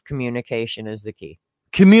life, communication is the key?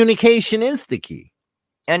 Communication is the key.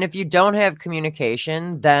 And if you don't have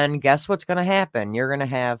communication, then guess what's going to happen? You're going to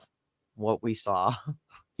have what we saw.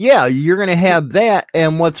 Yeah, you're going to have that.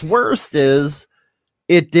 And what's worse is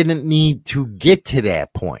it didn't need to get to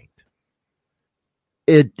that point.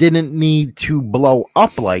 It didn't need to blow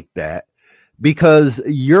up like that because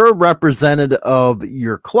you're a representative of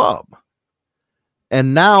your club.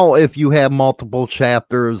 And now if you have multiple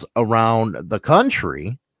chapters around the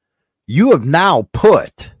country, you have now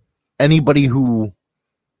put anybody who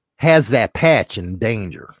has that patch in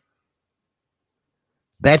danger.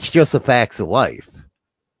 That's just the facts of life.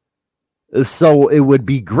 So it would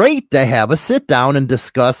be great to have a sit down and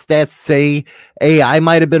discuss that. Say, hey, I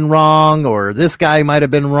might have been wrong, or this guy might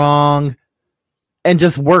have been wrong, and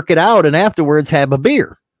just work it out and afterwards have a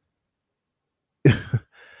beer.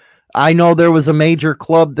 I know there was a major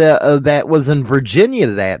club that was in Virginia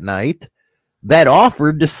that night that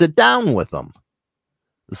offered to sit down with them.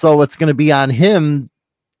 So it's going to be on him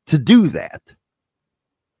to do that.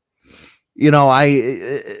 You know,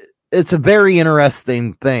 it's a very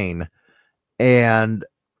interesting thing, and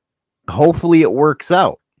hopefully it works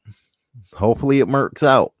out. Hopefully it works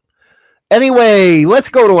out. Anyway, let's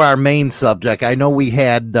go to our main subject. I know we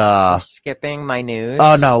had You're skipping my news.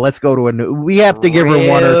 Oh no, let's go to a new. We have to give her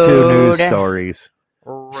one or two news stories.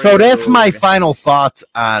 So that's my final thoughts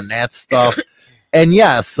on that stuff. And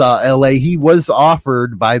yes, LA, he was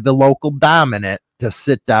offered by the local dominant to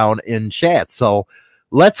sit down and chat. So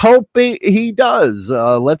let's hope he does.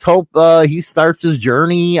 Let's hope he starts his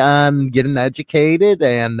journey on getting educated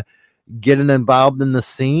and getting involved in the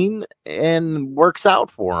scene and works out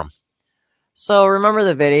for him. So remember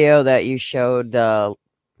the video that you showed the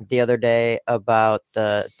other day about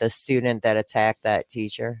the student that attacked that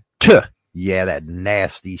teacher? Yeah, that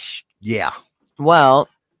nasty. Yeah. Well,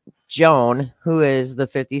 Joan, who is the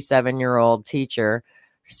 57-year-old teacher,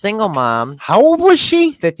 single mom. How old was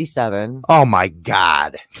she? 57. Oh my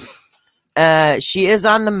God. She is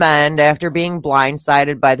on the mend after being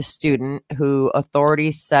blindsided by the student who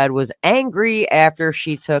authorities said was angry after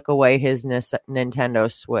she took away his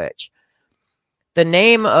Nintendo Switch. The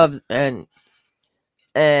name of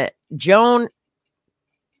Joan,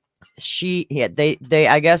 they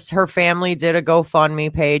I guess her family did a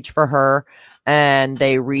GoFundMe page for her, and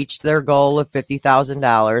they reached their goal of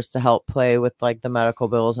 $50,000 to help pay with like the medical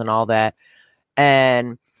bills and all that.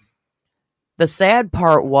 And the sad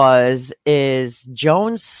part is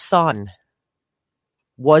Joan's son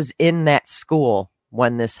was in that school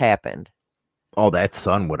when this happened. Oh, that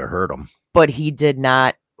son would have hurt him, but he did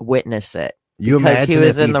not witness it. You because he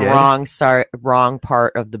was in the did? wrong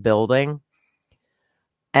part of the building.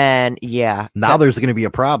 And yeah. Now there's going to be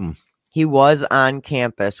a problem. He was on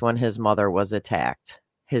campus when his mother was attacked,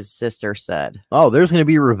 his sister said. Oh, there's going to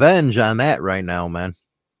be revenge on that right now, man.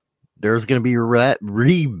 There's going to be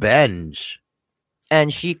revenge.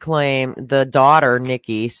 And she claimed, the daughter,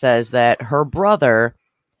 Nikki, says that her brother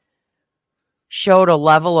showed a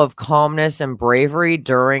level of calmness and bravery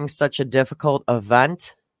during such a difficult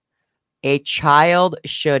event. A child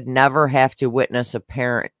should never have to witness a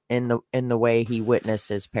parent in the way he witnessed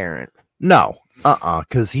his parent. No,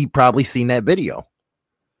 because he probably seen that video.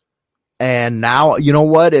 And now, you know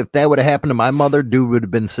what? If that would have happened to my mother, dude would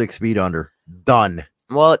have been 6 feet under. Done.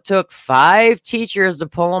 Well, it took 5 teachers to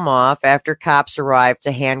pull him off after cops arrived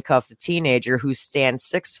to handcuff the teenager who stands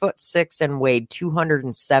 6'6" and weighed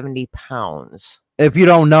 270 pounds. If you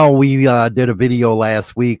don't know, we did a video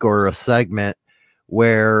last week or a segment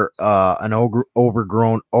where an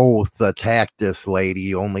overgrown oath attacked this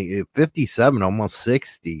lady, only 57, almost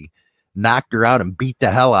 60, knocked her out and beat the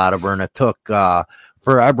hell out of her, and it took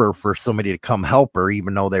forever for somebody to come help her,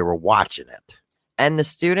 even though they were watching it. And the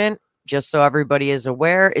student, just so everybody is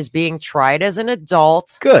aware, is being tried as an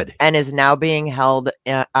adult. Good. And is now being held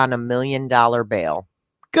on $1 million bail.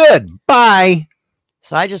 Good. Bye.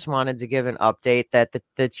 So I just wanted to give an update that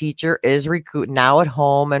the teacher is now at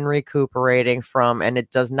home and recuperating from, and it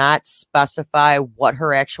does not specify what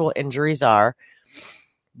her actual injuries are,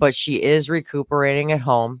 but she is recuperating at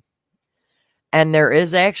home. And there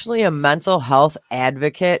is actually a mental health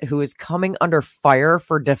advocate who is coming under fire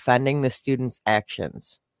for defending the student's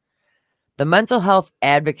actions. The mental health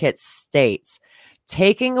advocate states,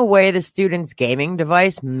 taking away the student's gaming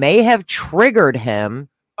device may have triggered him.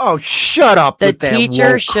 Oh, shut up! The with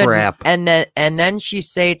teacher that should, crap. and then she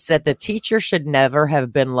states that the teacher should never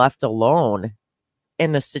have been left alone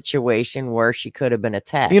in the situation where she could have been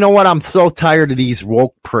attacked. You know what? I'm so tired of these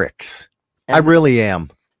woke pricks. I really am.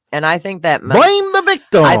 And I think that blame the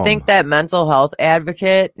victim. I think that mental health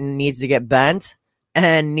advocate needs to get bent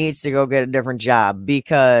and needs to go get a different job,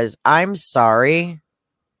 because I'm sorry,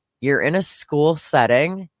 you're in a school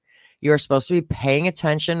setting. You're supposed to be paying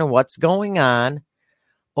attention to what's going on.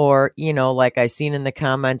 Or, you know, like I seen in the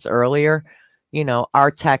comments earlier,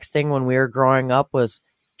 our texting when we were growing up was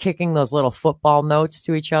kicking those little football notes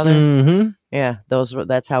to each other. Mm-hmm. Yeah,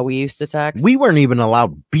 that's how we used to text. We weren't even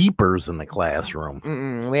allowed beepers in the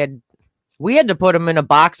classroom. We had to put them in a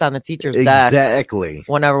box on the teacher's desk. Exactly.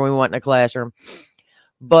 Whenever we went in a classroom.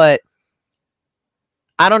 But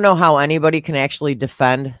I don't know how anybody can actually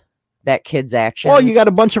defend that kid's actions. Well, you got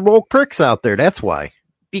a bunch of old pricks out there. That's why.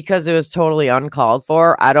 Because it was totally uncalled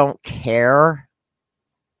for. I don't care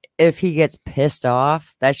if he gets pissed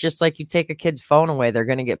off. That's just like you take a kid's phone away, they're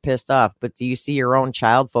going to get pissed off. But do you see your own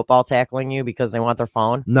child football tackling you because they want their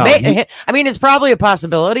phone? No. I mean, it's probably a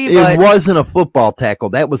possibility. It but wasn't a football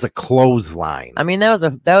tackle. That was a clothesline. I mean, that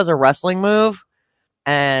was a wrestling move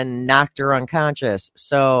and knocked her unconscious.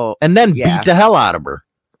 So and then beat the hell out of her.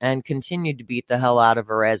 And continued to beat the hell out of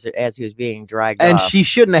her as he was being dragged and off. She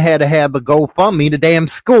shouldn't have had to have a GoFundMe. The damn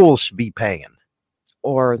school should be paying.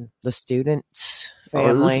 Or the student's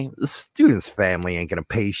family. The student's family ain't going to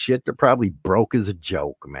pay shit. They're probably broke as a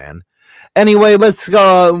joke, man. Anyway, let's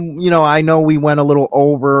go. I know we went a little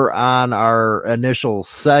over on our initial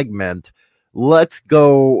segment. Let's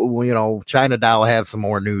go. China Doll will have some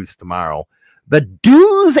more news tomorrow. The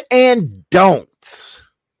do's and don'ts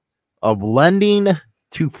of lending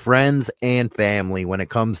to friends and family when it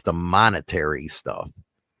comes to monetary stuff.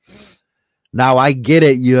 Now, I get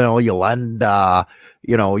it. You lend,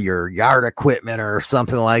 your yard equipment or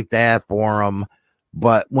something like that for them.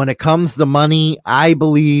 But when it comes to money, I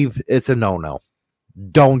believe it's a no-no.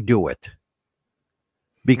 Don't do it.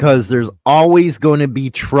 Because there's always going to be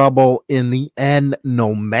trouble in the end,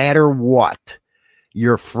 no matter what.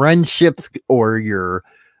 Your friendships or your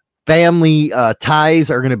family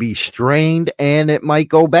ties are going to be strained and it might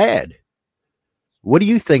go bad. What do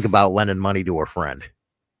you think about lending money to a friend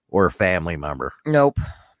or a family member? Nope.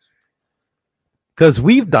 Because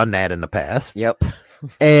we've done that in the past. Yep.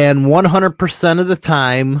 And 100% of the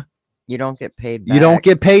time, you don't get paid back. You don't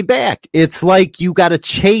get paid back. It's like you got to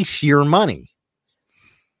chase your money.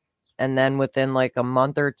 And then within like a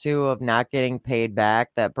month or two of not getting paid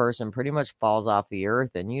back, that person pretty much falls off the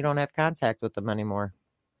earth and you don't have contact with them anymore.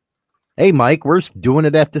 Hey, Mike, we're doing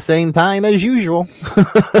it at the same time as usual.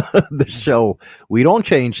 The show, we don't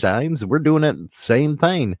change times. We're doing it same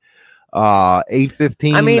thing.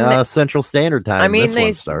 8:15 Central Standard Time. I mean,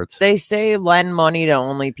 they say lend money to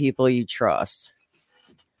only people you trust.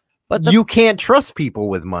 But you can't trust people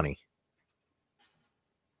with money.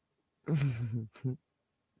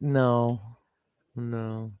 No.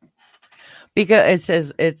 Because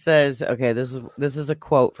it says, okay, this is a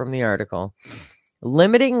quote from the article.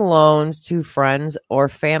 Limiting loans to friends or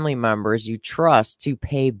family members you trust to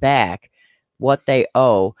pay back what they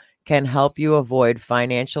owe can help you avoid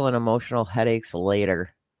financial and emotional headaches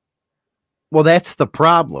later. Well, that's the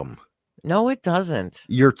problem. No, it doesn't.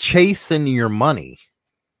 You're chasing your money.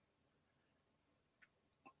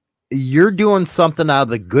 You're doing something out of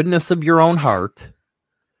the goodness of your own heart.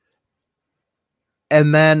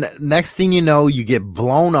 And then next thing you know, you get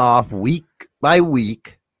blown off week by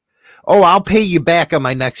week. Oh, I'll pay you back on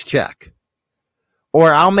my next check.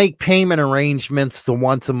 Or I'll make payment arrangements to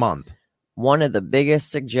once a month. One of the biggest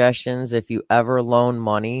suggestions, if you ever loan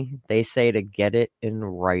money, they say to get it in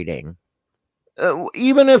writing.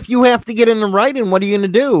 Even if you have to get it in writing, what are you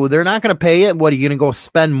going to do? They're not going to pay it. What, are you going to go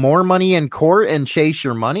spend more money in court and chase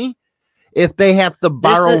your money? If they have to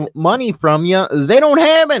borrow money from you, they don't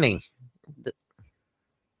have any.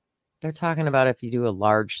 They're talking about if you do a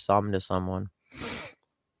large sum to someone.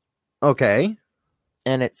 Okay.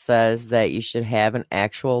 And it says that you should have an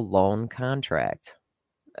actual loan contract.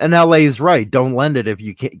 And LA is right. Don't lend it if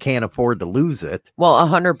you can't afford to lose it. Well,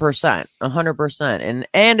 100%. 100%.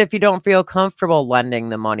 And if you don't feel comfortable lending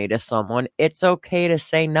the money to someone, it's okay to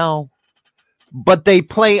say no. But they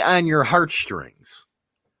play on your heartstrings.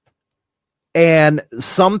 And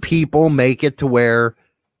some people make it to where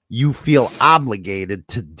you feel obligated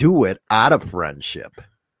to do it out of friendship.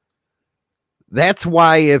 That's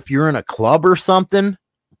why if you're in a club or something,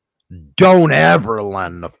 don't ever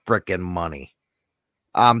lend the frickin' money.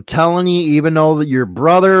 I'm telling you, even though that your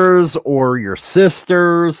brothers or your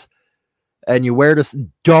sisters and you wear this,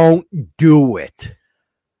 don't do it.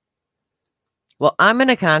 Well, I'm going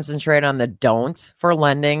to concentrate on the don'ts for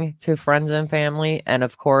lending to friends and family. And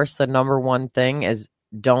of course, the number one thing is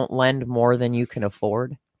don't lend more than you can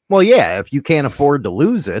afford. Well, yeah, if you can't afford to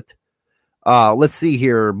lose it. Let's see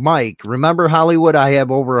here. Mike, remember Hollywood? I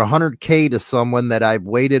have over 100K to someone that I've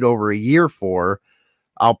waited over a year for.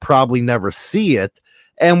 I'll probably never see it.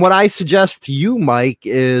 And what I suggest to you, Mike,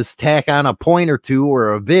 is tack on a point or two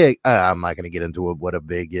or a VIG. I'm not going to get into what a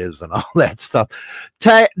VIG is and all that stuff.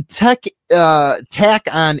 Tack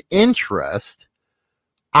on interest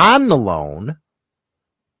on the loan.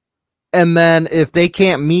 And then if they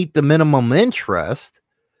can't meet the minimum interest,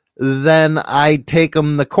 then I take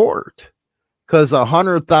them to court. Because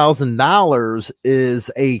 $100,000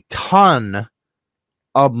 is a ton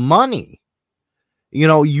of money. You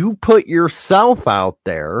know, you put yourself out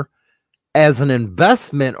there as an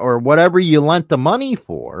investment or whatever you lent the money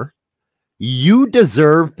for, you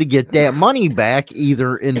deserve to get that money back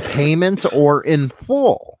either in payments or in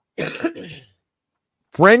full.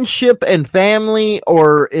 Friendship and family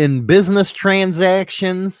or in business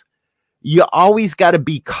transactions, you always got to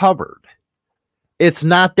be covered. It's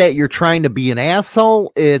not that you're trying to be an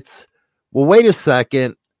asshole. It's, well, wait a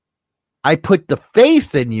second. I put the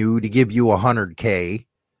faith in you to give you $100K.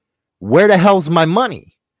 Where the hell's my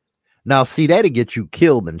money? Now, see, that'll get you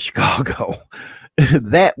killed in Chicago.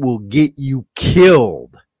 That will get you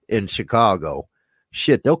killed in Chicago.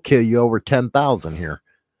 Shit, they'll kill you over 10,000 here.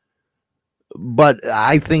 But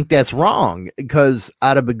I think that's wrong because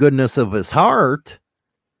out of the goodness of his heart,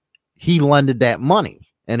 he lended that money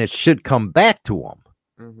and it should come back to him.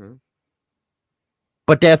 Mm-hmm.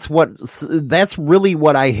 But that's really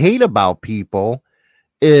what I hate about people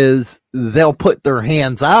is they'll put their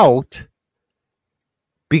hands out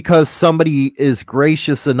because somebody is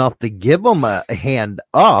gracious enough to give them a hand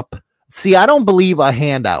up. See, I don't believe a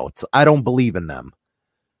handouts. I don't believe in them.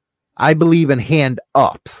 I believe in hand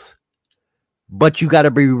ups. But you got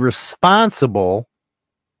to be responsible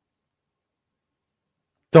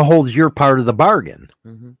to hold your part of the bargain.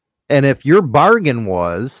 Mm-hmm. And if your bargain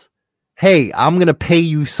was, hey, I'm going to pay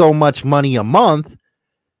you so much money a month,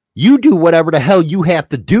 you do whatever the hell you have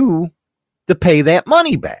to do to pay that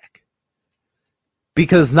money back.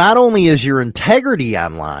 Because not only is your integrity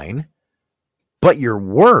online, but your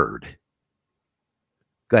word.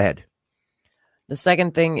 Go ahead. The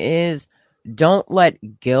second thing is don't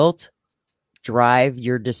let guilt drive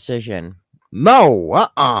your decision. No,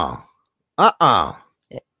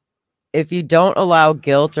 If you don't allow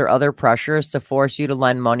guilt or other pressures to force you to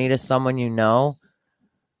lend money to someone you know,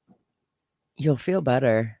 you'll feel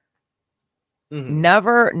better. Mm-hmm.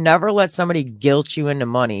 Never let somebody guilt you into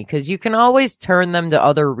money because you can always turn them to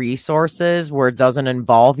other resources where it doesn't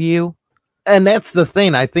involve you. And that's the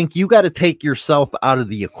thing. I think you got to take yourself out of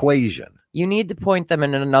the equation. You need to point them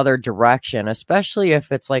in another direction, especially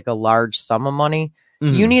if it's like a large sum of money.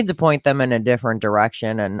 Mm-hmm. You need to point them in a different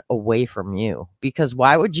direction and away from you, because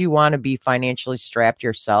why would you want to be financially strapped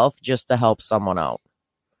yourself just to help someone out?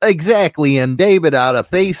 Exactly. And David out of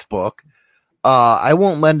Facebook, I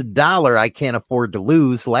won't lend $1 I can't afford to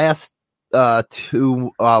lose. Lost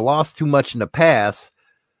too much in the past,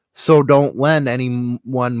 so don't lend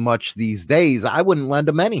anyone much these days. I wouldn't lend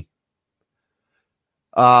them any.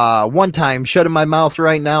 One time, shutting my mouth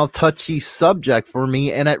right now, touchy subject for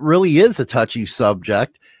me, and it really is a touchy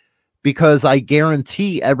subject because I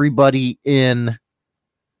guarantee everybody in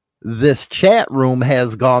this chat room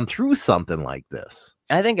has gone through something like this.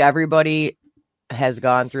 I think everybody has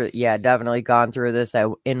gone through, definitely gone through this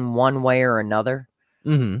in one way or another.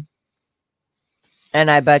 Mm-hmm.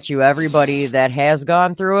 And I bet you everybody that has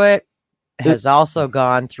gone through it has also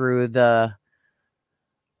gone through the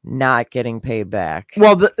not getting paid back.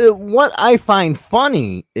 Well, what I find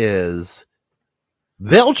funny is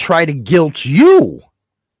they'll try to guilt you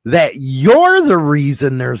that you're the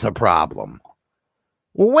reason there's a problem.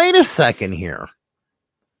 Well, wait a second here.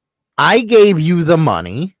 I gave you the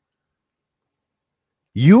money.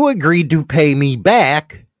 You agreed to pay me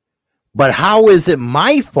back, but how is it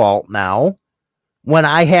my fault now when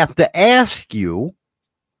I have to ask you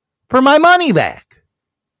for my money back?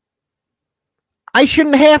 I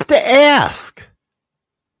shouldn't have to ask.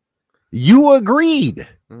 You agreed.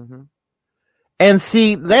 Mm-hmm. And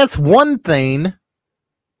see, that's one thing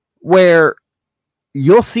where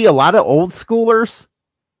you'll see a lot of old schoolers.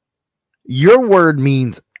 Your word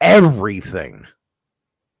means everything.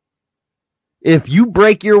 If you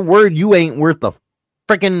break your word, you ain't worth the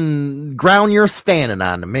freaking ground you're standing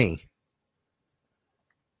on to me.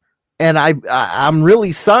 And I'm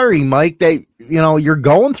really sorry, Mike, that, you're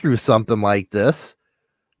going through something like this.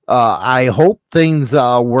 I hope things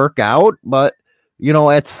work out, but,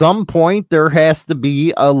 at some point there has to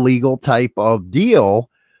be a legal type of deal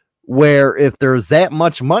where if there's that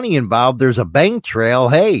much money involved, there's a bank trail.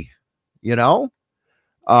 Hey,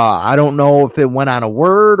 I don't know if it went on a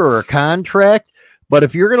word or a contract, but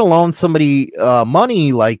if you're going to loan somebody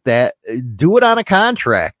money like that, do it on a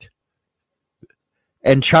contract.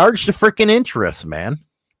 and charge the freaking interest, man.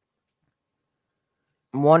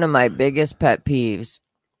 One of my biggest pet peeves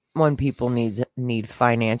when people need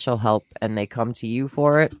financial help and they come to you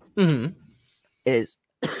for it is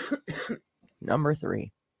number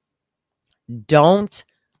 3. Don't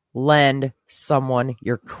lend someone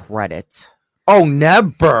your credit. Oh,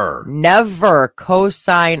 never. Never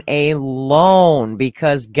co-sign a loan,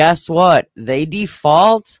 because guess what? They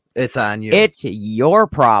default. It's on you. It's your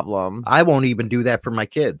problem. I won't even do that for my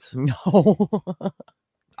kids. No.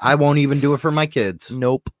 I won't even do it for my kids.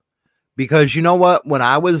 Nope. Because you know what? When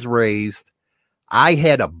I was raised, I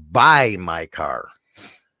had to buy my car.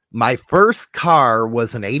 My first car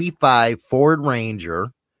was an 85 Ford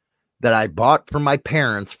Ranger that I bought from my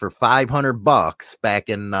parents for $500 back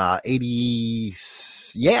in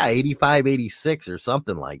 85, 86 or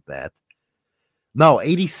something like that. No,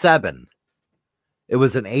 87. It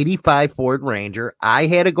was an 85 Ford Ranger. I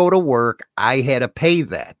had to go to work. I had to pay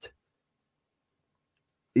that.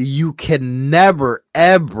 You can never,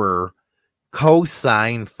 ever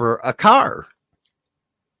co-sign for a car.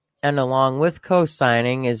 And along with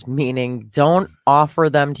co-signing is meaning don't offer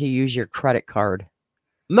them to use your credit card.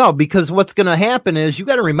 No, because what's going to happen is you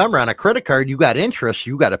got to remember, on a credit card, you got interest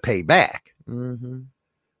you got to pay back. Mm-hmm.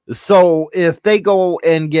 So if they go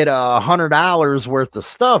and get $100 worth of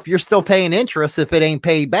stuff, you're still paying interest if it ain't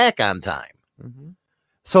paid back on time. Mm-hmm.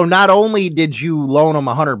 So not only did you loan them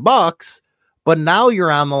 $100, but now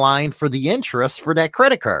you're on the line for the interest for that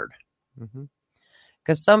credit card.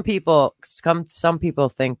 Because some people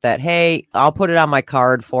think that, hey, I'll put it on my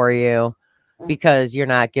card for you because you're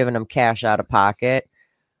not giving them cash out of pocket.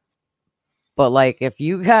 But like, if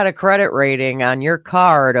you got a credit rating on your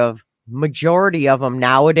card of, majority of them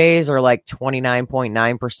nowadays are like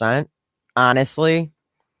 29.9%, honestly,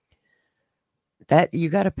 that you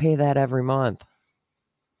got to pay that every month.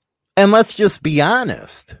 And let's just be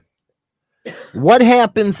honest. What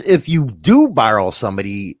happens if you do borrow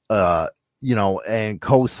somebody, and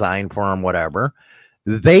co-sign for them, whatever?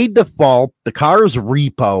 They default, the car's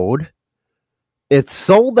repoed, it's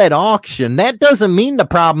sold at auction. That doesn't mean the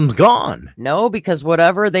problem's gone. No, because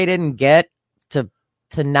whatever they didn't get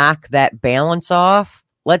to knock that balance off,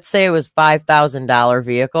 let's say it was $5,000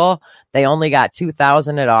 vehicle, they only got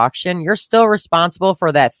 $2,000 at auction, you're still responsible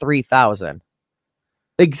for that $3,000.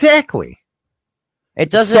 Exactly. It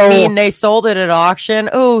doesn't mean they sold it at auction.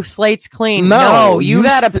 Oh, slate's clean. No, you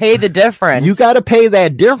got to pay the difference. You got to pay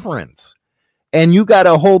that difference. And you got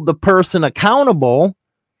to hold the person accountable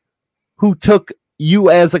who took you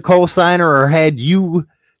as a co-signer or had you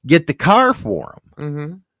get the car for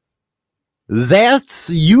them.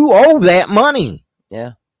 Mm-hmm. You owe that money.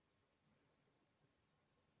 Yeah.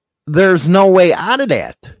 There's no way out of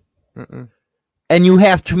that. Mm-mm. And you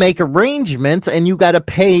have to make arrangements and you got to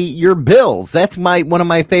pay your bills. That's one of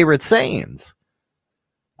my favorite sayings.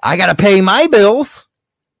 I got to pay my bills.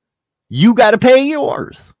 You got to pay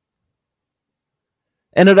yours.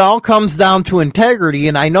 And it all comes down to integrity.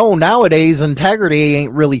 And I know nowadays integrity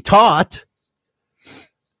ain't really taught.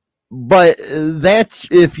 But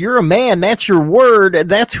if you're a man, that's your word.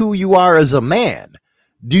 That's who you are as a man.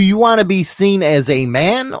 Do you want to be seen as a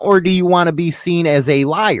man or do you want to be seen as a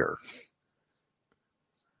liar?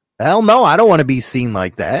 Hell no, I don't want to be seen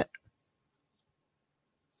like that.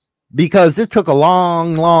 Because it took a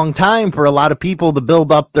long, long time for a lot of people to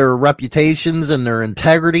build up their reputations and their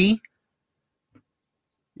integrity.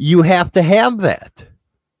 You have to have that.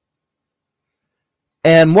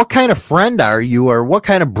 And what kind of friend are you, or what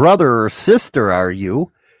kind of brother or sister are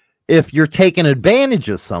you if you're taking advantage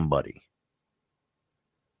of somebody?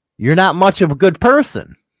 You're not much of a good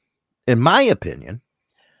person, in my opinion.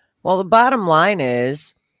 Well, the bottom line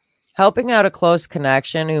is helping out a close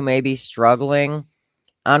connection who may be struggling.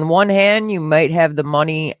 On one hand, you might have the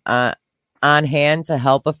money on hand to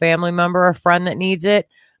help a family member or friend that needs it.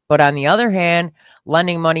 But on the other hand,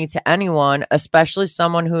 lending money to anyone, especially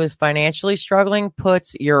someone who is financially struggling,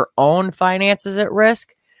 puts your own finances at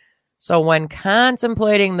risk. So when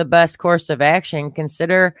contemplating the best course of action,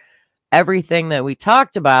 consider everything that we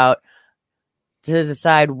talked about to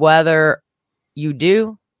decide whether you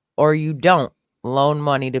do or you don't loan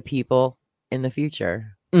money to people in the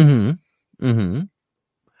future. Mm-hmm. Mm-hmm.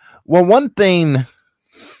 Well, one thing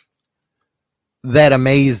that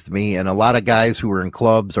amazed me, and a lot of guys who were in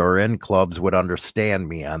clubs or in clubs would understand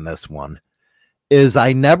me on this one, is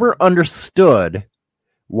I never understood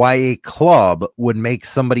why a club would make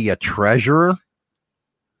somebody a treasurer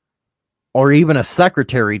or even a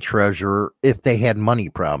secretary treasurer if they had money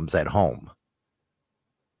problems at home.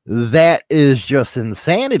 That is just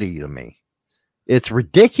insanity to me. It's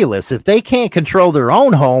ridiculous. If they can't control their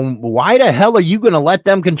own home, why the hell are you going to let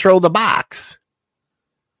them control the box?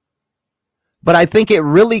 But I think it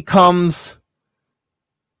really comes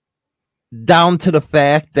down to the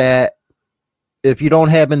fact that if you don't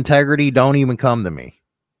have integrity, don't even come to me.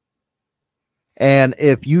 And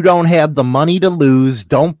if you don't have the money to lose,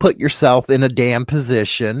 don't put yourself in a damn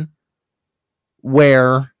position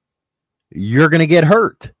where you're going to get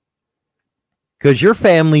hurt. Because your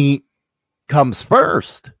family comes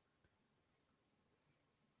first.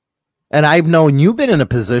 And I've known you've been in a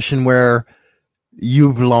position where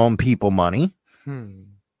you've loaned people money and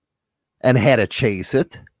had to chase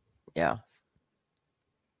it. Yeah.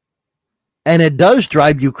 And it does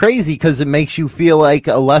drive you crazy because it makes you feel like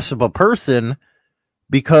a less of a person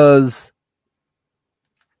because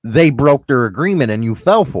they broke their agreement and you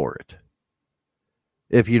fell for it.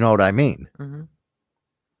 If you know what I mean. Mm-hmm.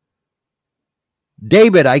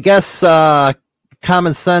 David, I guess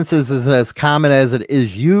common sense isn't as common as it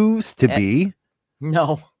is used to be.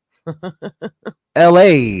 No.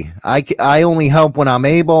 LA, I only help when I'm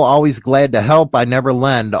able, always glad to help. I never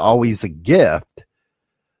lend, always a gift.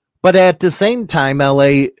 But at the same time,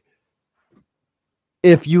 LA,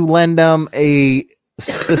 if you lend them a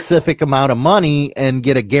specific amount of money and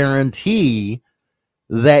get a guarantee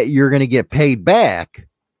that you're going to get paid back,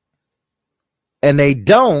 and they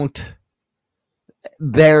don't,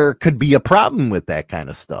 there could be a problem with that kind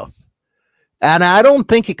of stuff. And I don't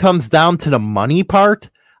think it comes down to the money part.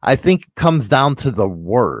 I think it comes down to the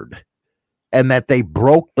word, and that they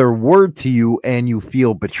broke their word to you and you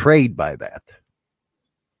feel betrayed by that.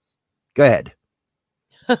 Go ahead.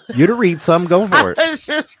 You to read some, go for it. I was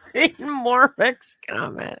just reading Morbick's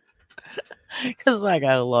comment. Because I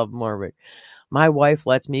gotta love Morbick. My wife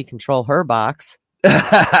lets me control her box. Well,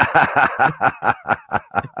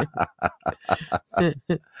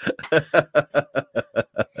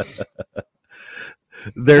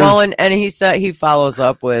 and he said he follows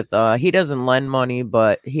up with he doesn't lend money,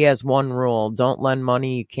 but he has one rule: don't lend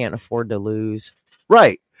money you can't afford to lose.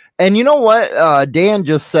 Right. And you know what? Dan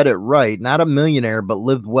just said it right. Not a millionaire, but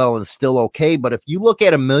lived well and still okay. But if you look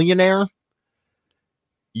at a millionaire,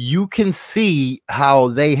 you can see how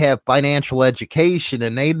they have financial education,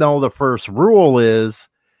 and they know the first rule is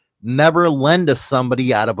never lend to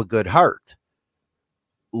somebody out of a good heart.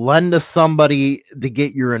 Lend to somebody to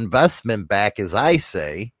get your investment back, as I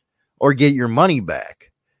say, or get your money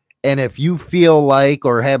back. And if you feel like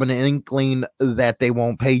or have an inkling that they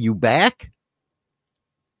won't pay you back,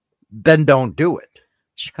 then don't do it.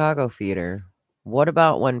 Chicago Feeder. What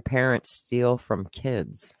about when parents steal from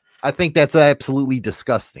kids? I think that's absolutely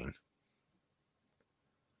disgusting.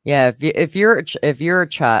 Yeah, if you're a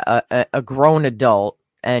child, a grown adult,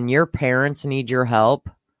 and your parents need your help,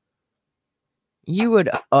 you would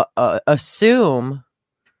assume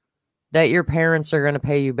that your parents are going to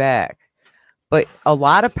pay you back. But a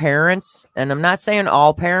lot of parents, and I'm not saying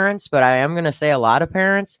all parents, but I am going to say a lot of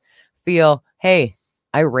parents feel, hey,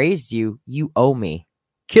 I raised you, you owe me.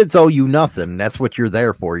 Kids owe you nothing. That's what you're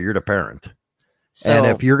there for. You're the parent. So, and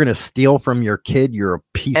if you're going to steal from your kid, you're a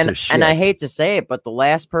piece of shit. And I hate to say it, but the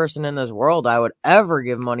last person in this world I would ever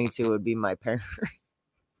give money to would be my parent.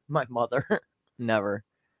 My mother. Never.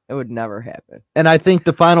 It would never happen. And I think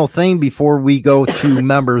the final thing before we go to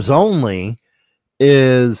members only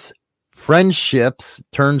is friendships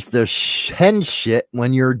turns to hen shit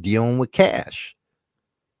when you're dealing with cash.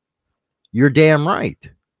 You're damn right.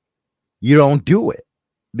 You don't do it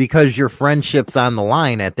because your friendship's on the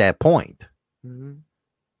line at that point. Mm-hmm.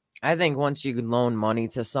 I think once you loan money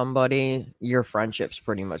to somebody, your friendship's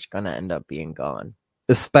pretty much going to end up being gone.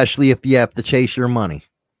 Especially if you have to chase your money.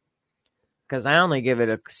 Because I only give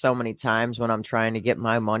it so many times when I'm trying to get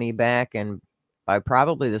my money back. And by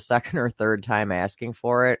probably the second or third time asking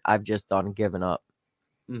for it, I've just given up.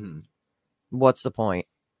 Mm-hmm. What's the point?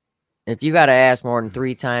 If you got to ask more than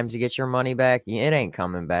 3 times to get your money back, it ain't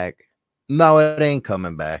coming back. No, it ain't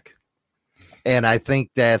coming back. And I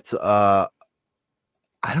think that's, I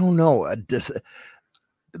don't know.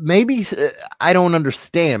 Maybe I don't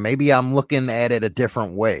understand. Maybe I'm looking at it a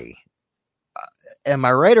different way. Am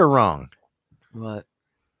I right or wrong? What?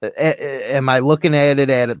 Am I looking at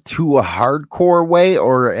it to a hardcore way,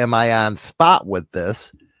 or am I on spot with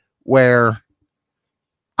this where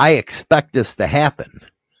I expect this to happen?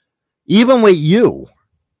 Even with you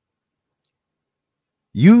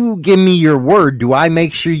give me your word. Do I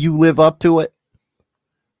make sure you live up to it?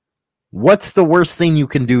 What's the worst thing you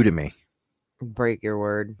can do to me? Break your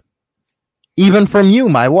word. Even from you,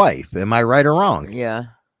 my wife. Am I right or wrong? Yeah.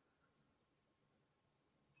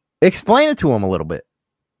 Explain it to him a little bit.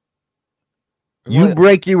 You What?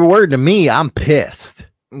 break your word to me, I'm pissed.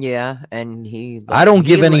 Yeah, and I don't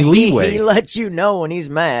give any leeway. He lets you know when he's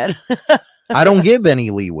mad. I don't give any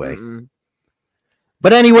leeway. Mm-mm.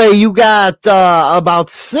 But anyway, you got about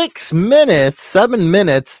 7 minutes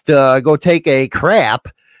to go take a crap.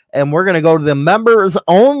 And we're going to go to the members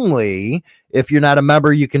only. If you're not a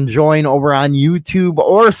member, you can join over on YouTube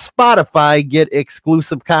or Spotify, get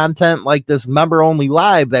exclusive content like this member only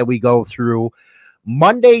live that we go through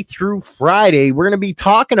Monday through Friday. We're going to be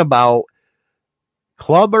talking about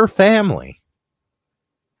club or family.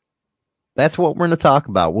 That's what we're going to talk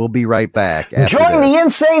about. We'll be right back. Join the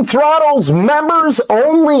Insane Throttles Members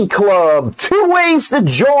Only Club. 2 ways to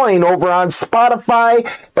join over on Spotify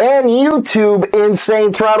and YouTube.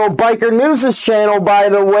 Insane Throttle Biker News' channel, by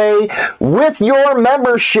the way. With your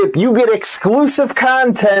membership, you get exclusive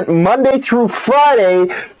content Monday through Friday.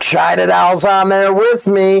 China Dow's on there with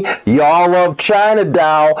me. Y'all love China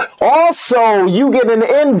Dow. Also, you get an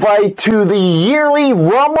invite to the yearly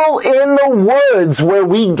Rumble in the Woods, where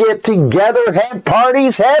we get together, have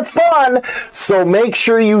parties, have fun. So make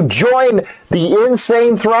sure you join the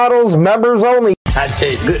Insane Throttles Members Only. I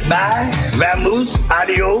say goodbye, vamoose,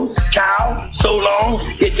 adios, ciao, so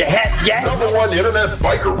long, get your hat jack. #1 Internet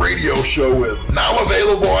Biker Radio Show is now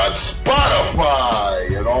available on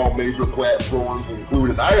Spotify and all major platforms,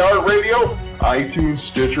 including iHeartRadio, iTunes,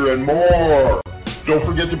 Stitcher, and more. Don't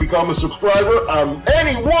forget to become a subscriber on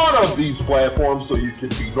any one of these platforms so you can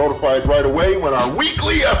be notified right away when our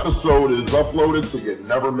weekly episode is uploaded so you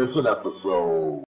never miss an episode.